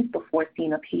all means before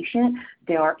seeing a patient.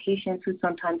 There are patients who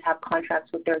sometimes have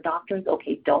contracts with their doctors.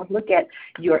 Okay, don't look at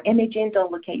your imaging,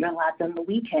 don't look at your labs on the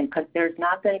weekend because there's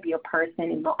not going to be a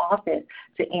person in the office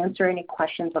to answer any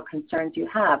questions or concerns you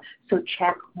have. So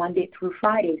check Monday through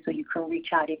Friday so you can reach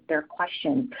out if there are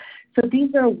questions. So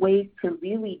these are ways to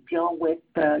really deal with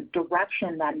the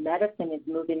direction that medicine is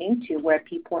moving into, where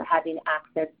people are having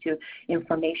access to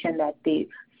information that they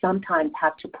sometimes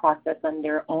have to process on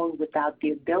their own without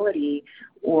the ability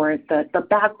or the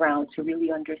background to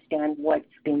really understand what's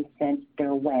been sent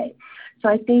their way. So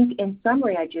I think in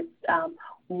summary, I just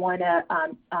want to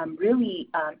really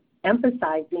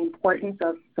emphasize the importance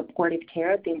of supportive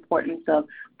care, the importance of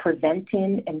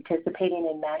preventing, anticipating,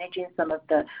 and managing some of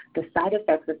the side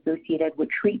effects associated with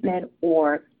treatment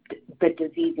or the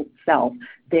disease itself.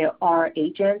 There are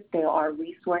agents, there are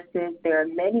resources, there are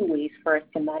many ways for us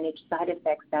to manage side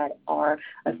effects that are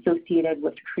associated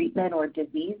with treatment or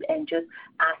disease, and just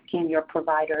asking your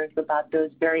providers about those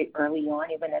very early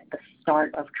on, even at the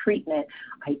start of treatment,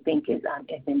 I think is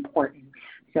important.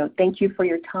 So thank you for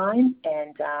your time,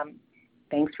 and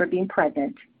thanks for being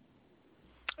present.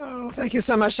 Oh, thank you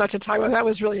so much, Dr. Tagwell. That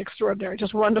was really extraordinary,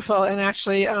 just wonderful. And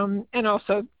actually, and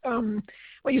also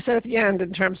what you said at the end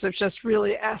in terms of just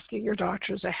really asking your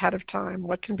doctors ahead of time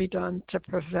what can be done to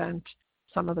prevent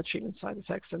some of the treatment side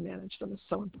effects and manage them is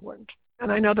so important.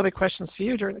 And I know there'll be questions for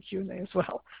you during the Q&A as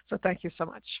well. So thank you so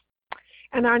much.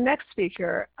 And our next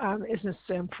speaker is Ms.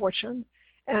 Sam Fortune.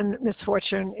 And Ms.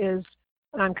 Fortune is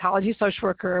an oncology social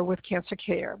worker with Cancer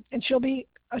Care. And she'll be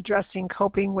addressing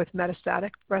coping with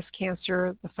metastatic breast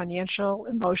cancer, the financial,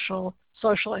 emotional,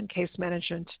 social, and case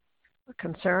management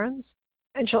concerns.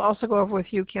 And she'll also go over with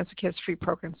you Cancer Care's free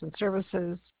programs and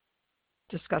services,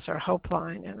 discuss our Hope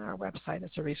Line and our website as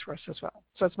a resource as well.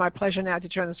 So it's my pleasure now to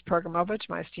turn this program over to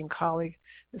my esteemed colleague,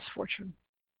 Ms. Fortune.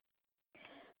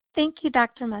 Thank you,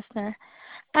 Dr. Messner.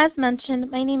 As mentioned,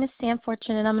 my name is Sam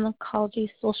Fortune, and I'm an oncology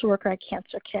social worker at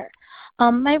Cancer Care.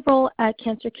 My role at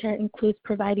Cancer Care includes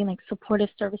providing supportive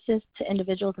services to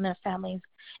individuals and their families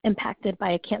impacted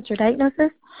by a cancer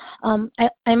diagnosis.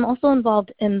 I'm also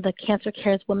involved in the Cancer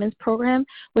Care's Women's Program,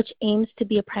 which aims to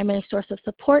be a primary source of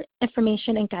support,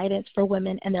 information, and guidance for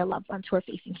women and their loved ones who are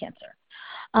facing cancer.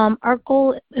 Our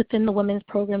goal within the Women's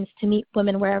Program is to meet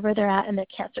women wherever they're at in their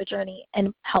cancer journey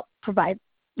and help provide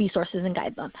resources and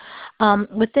guide them.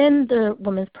 Within the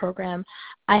Women's Program,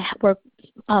 I work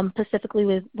specifically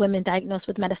with women diagnosed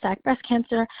with metastatic breast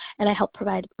cancer, and I help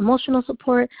provide emotional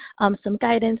support, some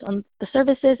guidance on the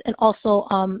services, and also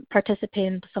participate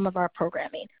in some of our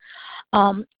programming.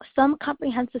 Some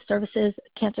comprehensive services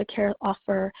Cancer Care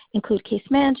offer include case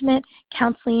management,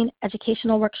 counseling,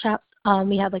 educational workshops.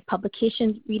 We have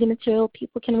publications, reading material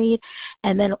people can read,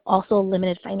 and then also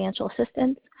limited financial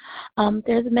assistance.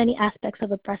 There's many aspects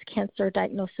of a breast cancer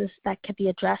diagnosis that can be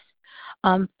addressed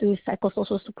through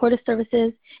psychosocial supportive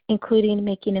services, including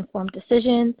making informed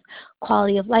decisions,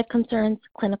 quality of life concerns,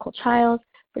 clinical trials,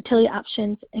 fertility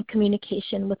options, and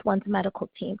communication with one's medical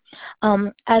team.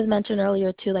 As mentioned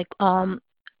earlier, too,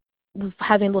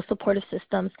 having those supportive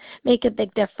systems make a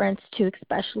big difference too,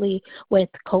 especially with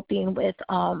coping with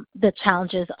the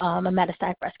challenges a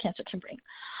metastatic breast cancer can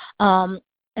bring.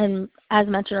 And as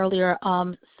mentioned earlier,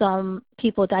 some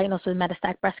people diagnosed with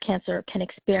metastatic breast cancer can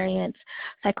experience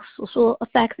psychosocial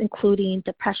effects, including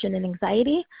depression and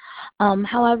anxiety.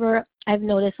 However, I've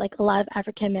noticed a lot of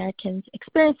African Americans'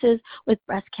 experiences with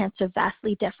breast cancer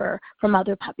vastly differ from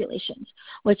other populations,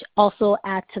 which also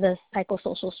add to the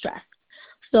psychosocial stress.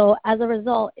 So as a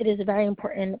result, it is very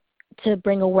important to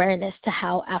bring awareness to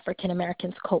how African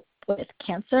Americans cope with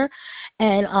cancer,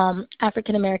 and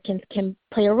African Americans can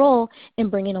play a role in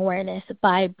bringing awareness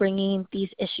by bringing these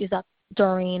issues up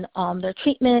during their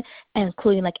treatment, and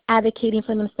including advocating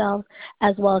for themselves,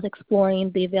 as well as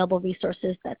exploring the available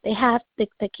resources that they have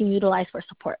that can utilize for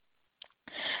support.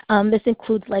 This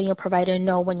includes letting your provider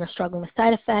know when you're struggling with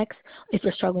side effects, if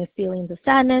you're struggling with feelings of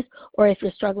sadness, or if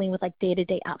you're struggling with like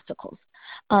day-to-day obstacles.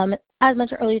 As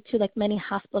mentioned earlier too, like many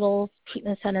hospitals,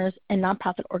 treatment centers, and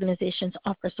nonprofit organizations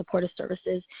offer supportive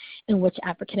services in which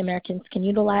African Americans can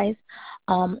utilize.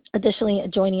 Additionally,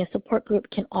 joining a support group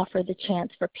can offer the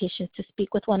chance for patients to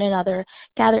speak with one another,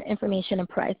 gather information, and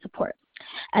provide support.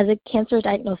 As a cancer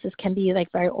diagnosis can be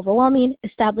like very overwhelming,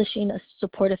 establishing a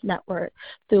supportive network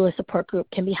through a support group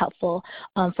can be helpful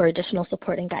for additional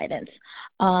support and guidance.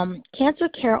 Cancer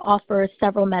Care offers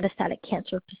several metastatic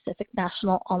cancer-specific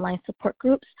national online support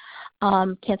groups.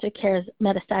 Cancer Care's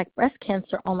metastatic breast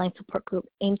cancer online support group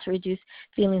aims to reduce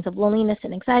feelings of loneliness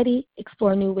and anxiety,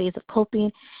 explore new ways of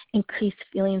coping, increase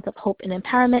feelings of hope and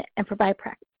empowerment, and provide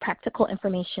practical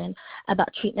information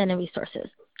about treatment and resources.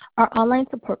 Our online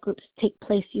support groups take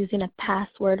place using a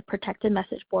password-protected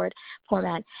message board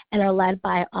format and are led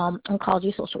by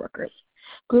oncology social workers.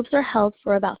 Groups are held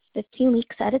for about 15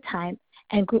 weeks at a time,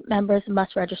 and group members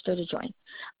must register to join.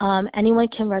 Anyone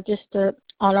can register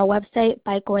on our website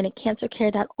by going to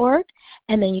cancercare.org,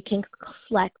 and then you can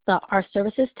select the Our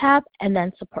Services tab and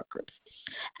then Support Groups.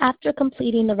 After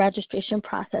completing the registration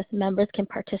process, members can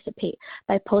participate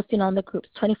by posting on the groups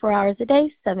 24 hours a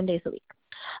day, 7 days a week.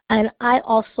 And I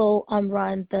also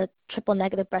run the triple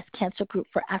negative breast cancer group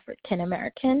for African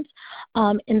Americans.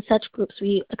 In such groups,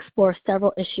 we explore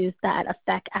several issues that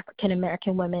affect African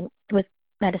American women with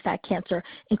metastatic cancer,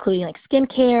 including like skin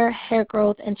care, hair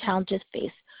growth, and challenges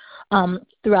faced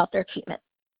throughout their treatment.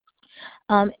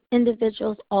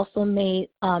 Individuals also may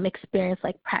experience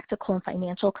like practical and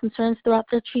financial concerns throughout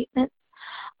their treatment.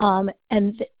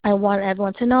 And I want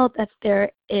everyone to know that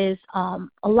there is a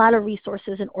lot of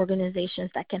resources and organizations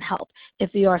that can help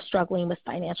if you are struggling with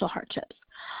financial hardships.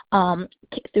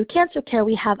 Through Cancer Care,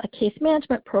 we have a case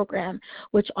management program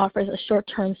which offers a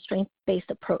short-term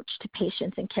strength-based approach to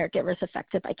patients and caregivers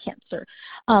affected by cancer.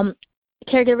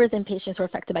 Caregivers and patients who are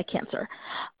affected by cancer.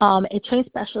 A trained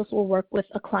specialist will work with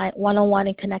a client one-on-one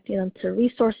in connecting them to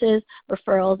resources,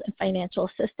 referrals, and financial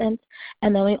assistance.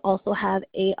 And then we also have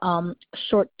a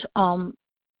short-term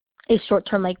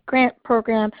like grant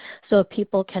program, so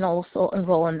people can also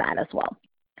enroll in that as well.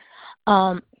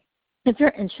 If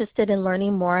you're interested in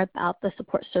learning more about the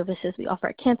support services we offer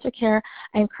at Cancer Care,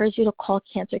 I encourage you to call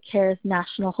Cancer Care's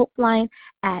National Hope Line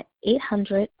at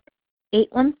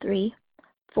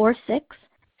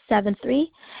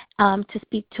 800-813-4673 to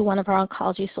speak to one of our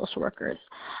oncology social workers.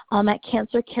 At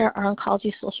Cancer Care, our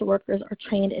oncology social workers are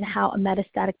trained in how a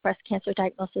metastatic breast cancer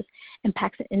diagnosis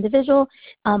impacts an individual,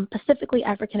 specifically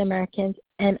African Americans,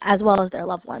 and as well as their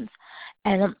loved ones.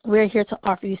 And we're here to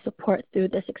offer you support through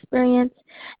this experience,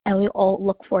 and we all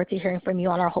look forward to hearing from you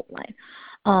on our Hope Line.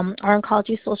 Our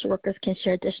oncology social workers can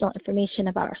share additional information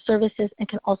about our services and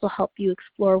can also help you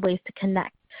explore ways to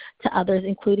connect to others,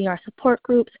 including our support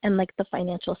groups and like the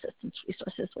financial assistance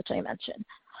resources, which I mentioned.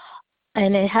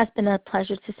 And it has been a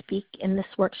pleasure to speak in this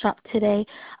workshop today.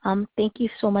 Thank you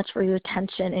so much for your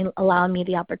attention and allowing me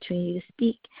the opportunity to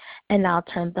speak. And now I'll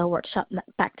turn the workshop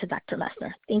back to Dr.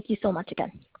 Messner. Thank you so much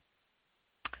again.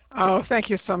 Oh, thank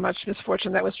you so much, Ms.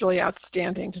 Fortune. That was really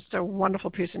outstanding. Just a wonderful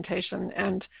presentation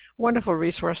and wonderful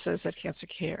resources at Cancer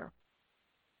Care.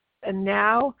 And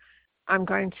now we're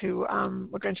going to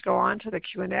go on to the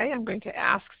Q&A. I'm going to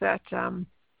ask that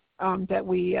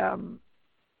we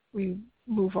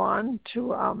move on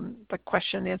to the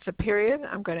question and answer period.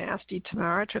 I'm going to ask Dee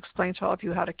Tamara to explain to all of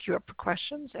you how to queue up for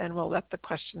questions, and we'll let the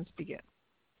questions begin.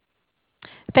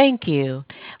 Thank you.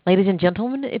 Ladies and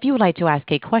gentlemen, if you would like to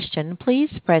ask a question, please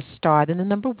press star then the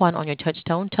number 1 on your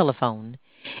touch-tone telephone.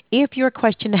 If your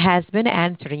question has been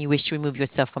answered and you wish to remove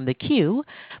yourself from the queue,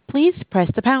 please press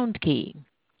the pound key.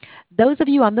 Those of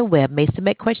you on the web may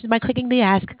submit questions by clicking the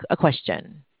Ask a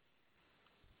Question.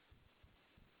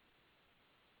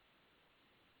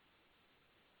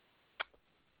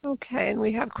 Okay, and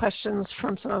we have questions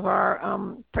from some of our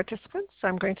participants.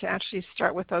 I'm going to actually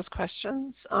start with those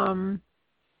questions.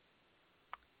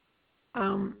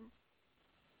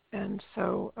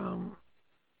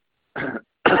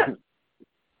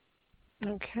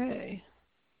 Okay.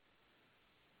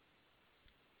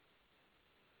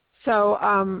 So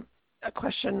a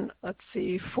question, let's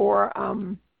see, for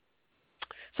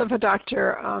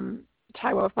Dr.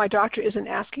 Taiwo, if my doctor isn't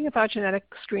asking about genetic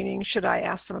screening, should I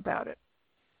ask them about it?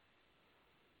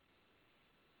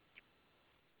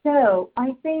 So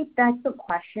I think that's a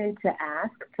question to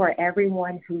ask for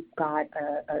everyone who's got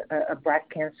a breast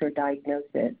cancer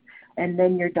diagnosis. And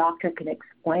then your doctor can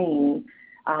explain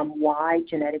why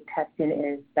genetic testing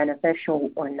is beneficial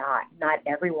or not. Not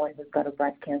everyone who's got a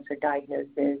breast cancer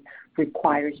diagnosis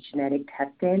requires genetic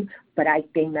testing, but I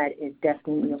think that is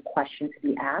definitely a question to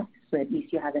be asked, so at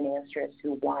least you have an answer as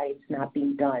to why it's not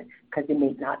being done, because it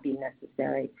may not be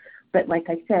necessary. But like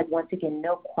I said, once again,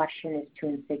 no question is too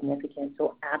insignificant,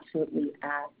 so absolutely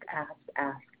ask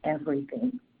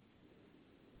everything.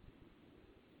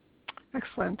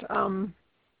 Excellent.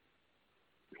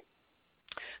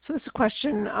 So this is a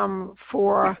question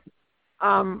for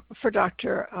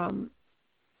Dr.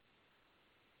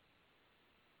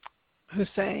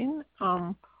 Hussain.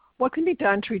 What can be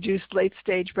done to reduce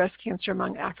late-stage breast cancer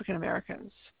among African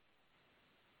Americans?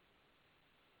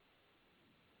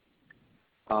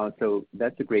 So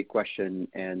that's a great question.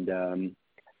 And,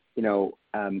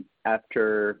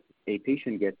 after a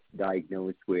patient gets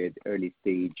diagnosed with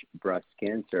early-stage breast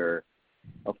cancer,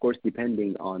 of course,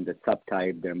 depending on the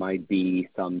subtype, there might be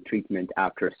some treatment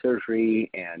after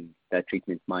surgery, and that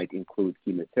treatment might include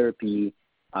chemotherapy,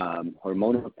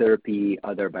 hormonal therapy,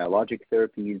 other biologic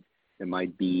therapies. There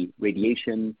might be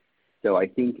radiation. So I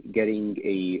think getting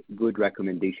a good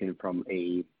recommendation from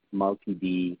a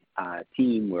multi-D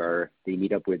team where they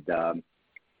meet up with the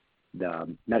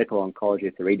medical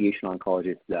oncologist, the radiation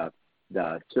oncologist,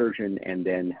 the surgeon, and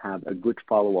then have a good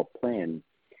follow-up plan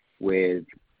with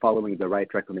following the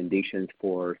right recommendations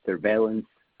for surveillance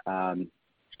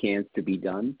scans to be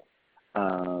done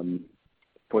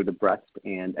for the breast,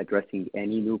 and addressing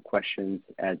any new questions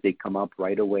as they come up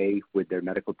right away with their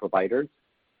medical providers,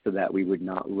 so that we would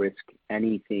not risk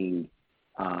anything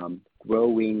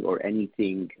growing or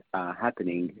anything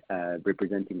happening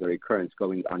representing the recurrence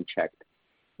going unchecked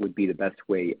would be the best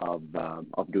way of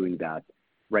doing that.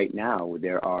 Right now,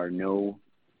 there are no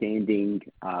standing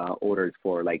orders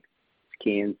for like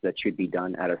scans that should be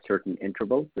done at a certain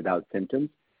interval without symptoms.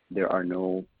 There are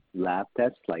no lab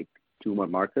tests like tumor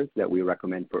markers that we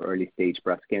recommend for early stage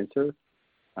breast cancer.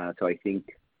 So I think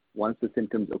once the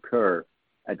symptoms occur,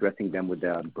 addressing them with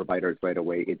the providers right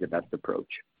away is the best approach.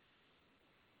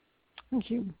 Thank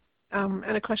you.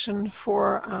 And a question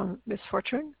for Ms.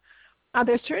 Fortune. Are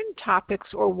there certain topics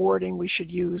or wording we should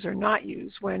use or not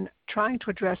use when trying to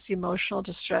address the emotional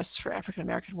distress for African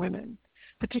American women,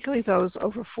 particularly those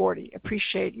over 40?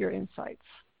 Appreciate your insights.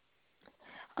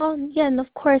 Yeah, and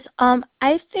of course,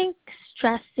 I think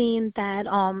stressing that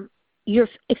you're,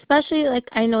 especially like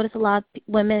I notice a lot of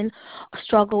women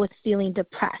struggle with feeling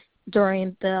depressed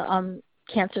during the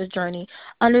cancer journey,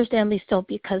 understandably so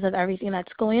because of everything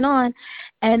that's going on.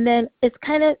 And then it's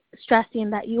kind of stressing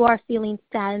that you are feeling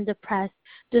sad and depressed,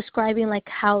 describing like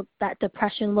how that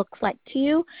depression looks like to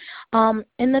you.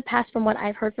 In the past, from what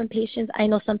I've heard from patients, I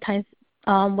know sometimes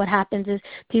what happens is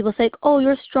people say, oh,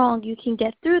 you're strong, you can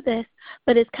get through this,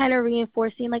 but it's kind of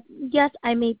reinforcing like, yes,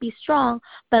 I may be strong,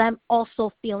 but I'm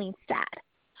also feeling sad.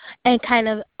 And kind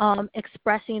of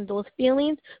expressing those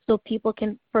feelings so people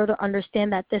can further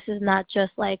understand that this is not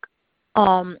just like,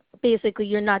 basically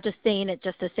you're not just saying it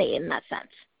just to say it in that sense.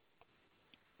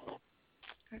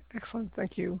 Excellent,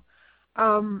 thank you.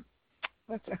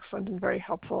 That's excellent and very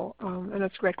helpful, and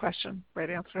that's a great question, great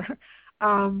answer.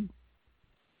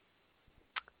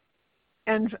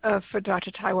 And for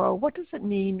Dr. Taiwo, what does it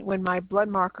mean when my blood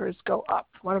markers go up?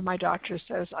 One of my doctors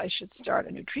says I should start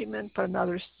a new treatment, but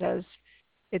another says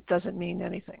it doesn't mean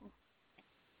anything.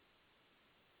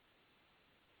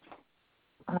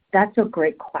 That's a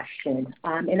great question.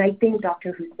 And I think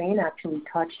Dr. Hussain actually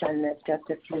touched on this just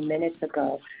a few minutes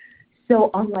ago. So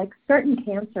unlike certain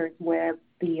cancers where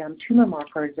the tumor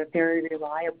markers are very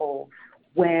reliable,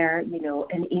 where,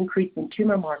 an increase in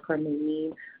tumor marker may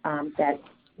mean that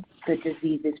the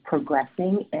disease is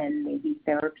progressing and maybe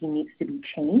therapy needs to be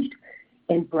changed.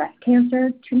 In breast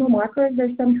cancer, tumor markers are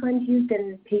sometimes used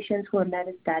in patients who are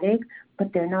metastatic,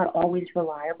 but they're not always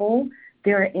reliable.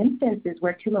 There are instances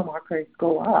where tumor markers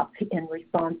go up in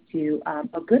response to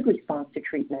a good response to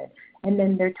treatment. And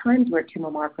then there are times where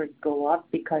tumor markers go up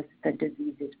because the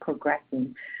disease is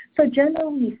progressing. So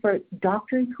generally for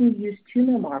doctors who use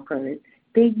tumor markers,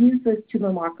 they use those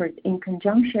tumor markers in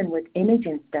conjunction with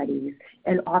imaging studies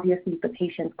and obviously the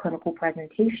patient's clinical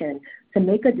presentation to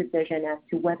make a decision as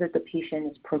to whether the patient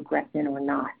is progressing or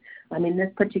not. In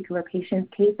this particular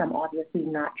patient's case, I'm obviously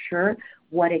not sure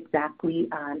what exactly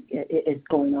is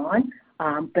going on,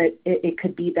 but it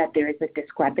could be that there is a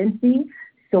discrepancy.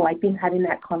 So I think having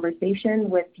that conversation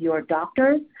with your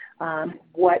doctors,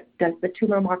 what does the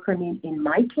tumor marker mean in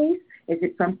my case? Is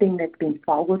it something that's been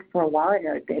followed for a while and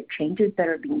are there changes that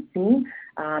are being seen?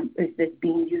 Is this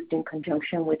being used in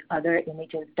conjunction with other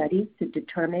imaging studies to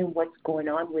determine what's going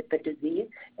on with the disease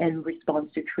and response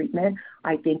to treatment,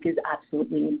 I think is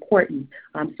absolutely important.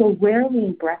 So rarely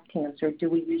in breast cancer do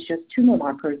we use just tumor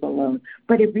markers alone,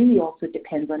 but it really also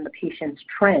depends on the patient's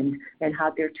trend and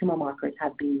how their tumor markers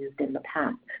have been used in the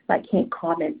past. So I can't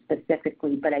comment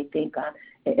specifically, but I think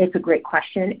it's a great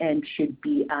question and should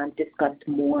be discussed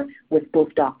more with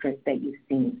both doctors that you've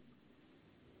seen.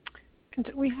 And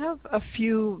we have a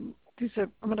few. I'm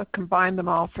going to combine them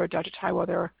all for Dr.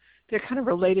 Taiwo. They're kind of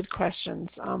related questions.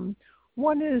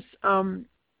 One is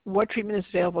what treatment is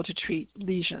available to treat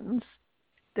lesions?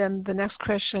 Then the next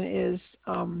question is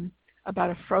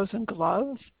about a frozen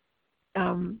glove.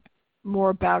 More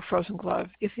about frozen glove.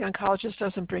 If the oncologist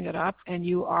doesn't bring it up and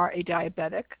you are a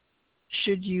diabetic,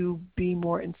 should you be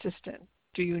more insistent?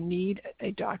 Do you need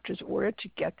a doctor's order to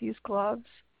get these gloves?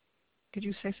 Could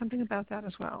you say something about that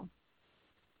as well?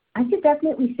 I could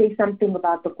definitely say something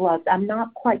about the gloves. I'm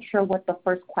not quite sure what the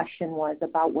first question was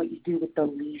about what you do with the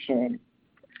lesion.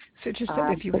 So just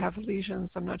if you have lesions,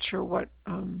 I'm not sure what.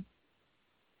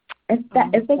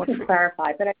 If they can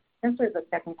clarify, but I can answer the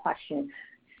second question.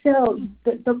 So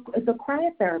the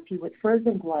cryotherapy with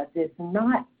frozen gloves is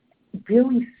not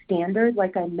really standard.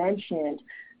 Like I mentioned,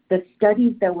 the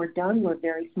studies that were done were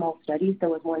very small studies. There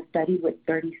was one study with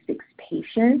 36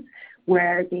 patients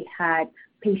where they had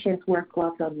patients wear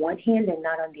gloves on one hand and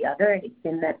not on the other, and it's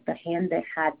been that the hand that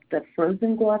had the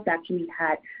frozen gloves actually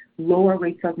had lower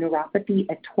rates of neuropathy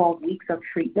at 12 weeks of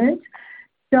treatment.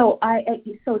 So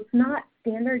it's not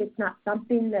standard. It's not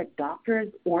something that doctors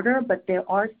order, but there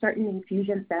are certain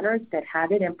infusion centers that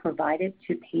have it and provide it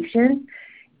to patients.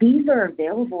 These are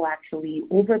available actually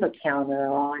over the counter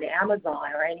on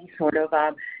Amazon or any sort of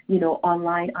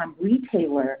online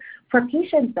retailer for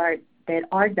patients that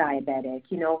are diabetic.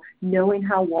 Knowing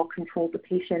how well controlled the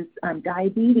patient's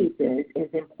diabetes is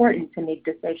important to make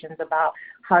decisions about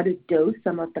how to dose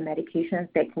some of the medications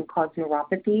that can cause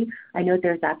neuropathy. I know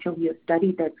there's actually a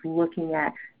study that's looking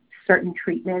at certain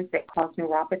treatments that cause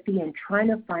neuropathy and trying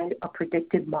to find a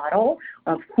predictive model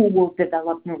of who will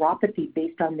develop neuropathy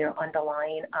based on their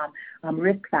underlying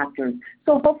risk factors.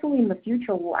 So hopefully in the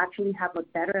future we'll actually have a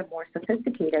better and more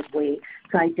sophisticated way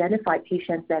to identify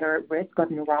patients that are at risk of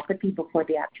neuropathy before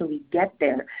they actually get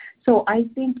there. So I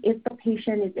think if the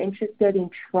patient is interested in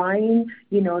trying,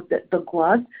 the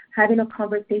gloves, having a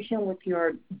conversation with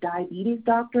your diabetes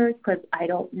doctors, because I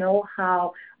don't know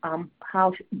how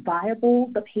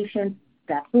viable the patient's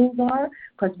vessels are,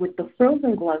 because with the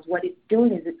frozen gloves, what it's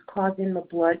doing is it's causing the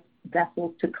blood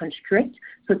vessels to constrict,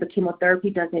 so the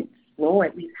chemotherapy doesn't flow,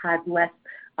 at least has less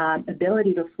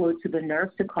ability to flow to the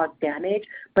nerves to cause damage.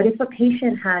 But if a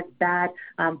patient has bad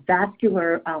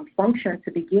vascular function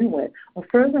to begin with, a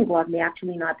frozen glove may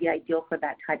actually not be ideal for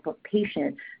that type of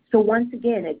patient. So once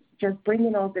again, it's just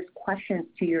bringing all these questions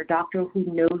to your doctor who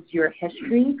knows your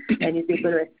history and is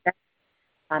able to assess,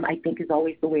 I think is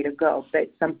always the way to go, but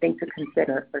something to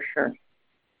consider for sure.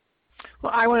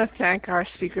 Well, I want to thank our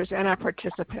speakers and our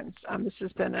participants. This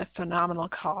has been a phenomenal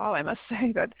call. I must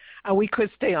say that we could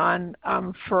stay on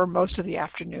for most of the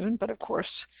afternoon, but of course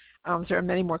there are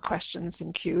many more questions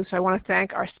in queue. So I want to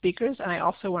thank our speakers, and I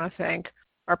also want to thank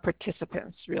our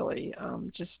participants, really.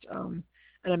 Just an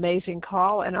amazing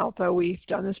call, and although we've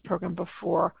done this program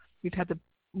before, we've had the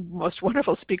most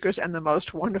wonderful speakers and the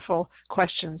most wonderful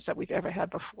questions that we've ever had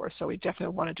before, so we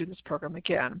definitely want to do this program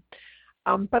again.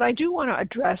 But I do want to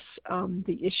address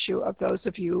the issue of those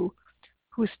of you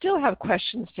who still have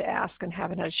questions to ask and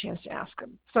haven't had a chance to ask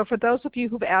them. So for those of you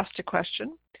who've asked a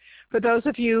question, for those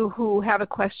of you who have a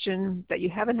question that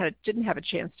you didn't have a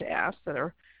chance to ask, that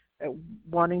are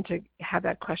wanting to have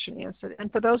that question answered,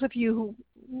 and for those of you who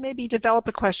maybe develop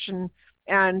a question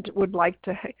and would like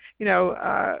to,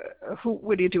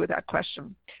 what do you do with that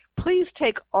question? Please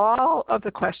take all of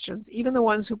the questions, even the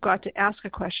ones who got to ask a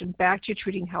question, back to your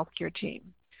treating healthcare team.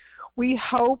 We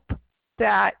hope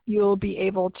that you'll be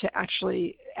able to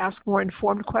actually ask more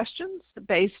informed questions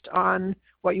based on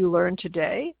what you learned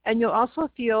today, and you'll also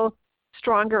feel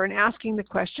stronger in asking the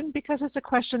question because it's a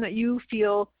question that you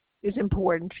feel is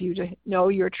important for you to know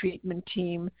your treatment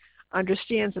team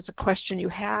understands it's a question you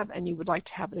have and you would like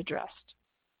to have it addressed.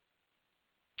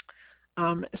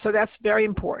 So that's very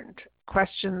important.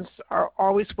 Questions are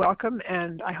always welcome,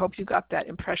 and I hope you got that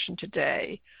impression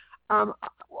today.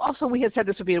 Also, we had said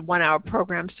this would be a 1-hour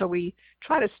program, so we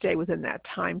try to stay within that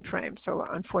time frame. So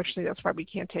unfortunately, that's why we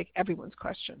can't take everyone's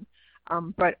question.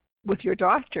 But with your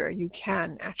doctor, you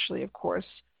can actually, of course,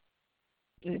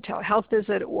 in a telehealth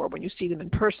visit or when you see them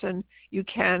in person, you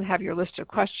can have your list of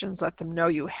questions, let them know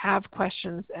you have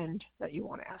questions and that you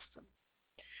want to ask them.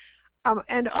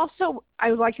 And also, I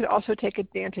would like you to also take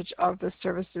advantage of the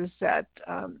services that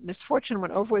Ms. Fortune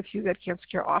went over with you that Cancer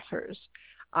Care offers,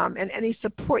 and any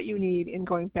support you need in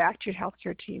going back to your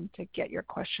healthcare team to get your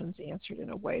questions answered in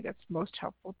a way that's most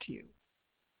helpful to you.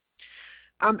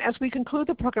 As we conclude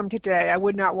the program today, I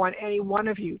would not want any one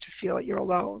of you to feel that you're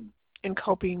alone in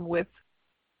coping with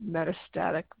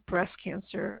metastatic breast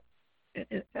cancer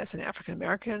as an African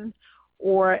American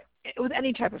or with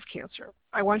any type of cancer.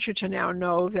 I want you to now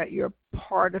know that you're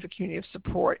part of a community of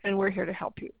support, and we're here to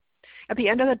help you. At the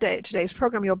end of the day, today's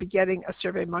program, you'll be getting a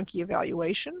SurveyMonkey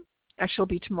evaluation. Actually, it'll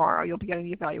be tomorrow. You'll be getting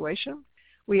the evaluation.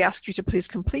 We ask you to please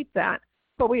complete that.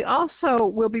 But we also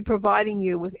will be providing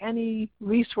you with any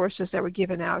resources that were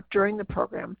given out during the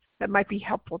program that might be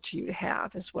helpful to you to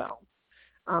have as well.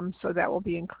 So that will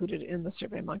be included in the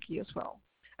SurveyMonkey as well.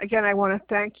 Again, I want to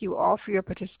thank you all for your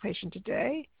participation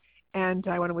today, and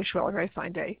I want to wish you all a very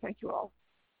fine day. Thank you all.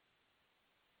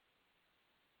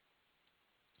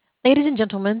 Ladies and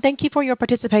gentlemen, thank you for your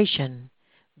participation.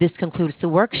 This concludes the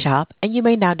workshop, and you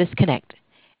may now disconnect.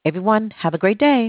 Everyone, have a great day.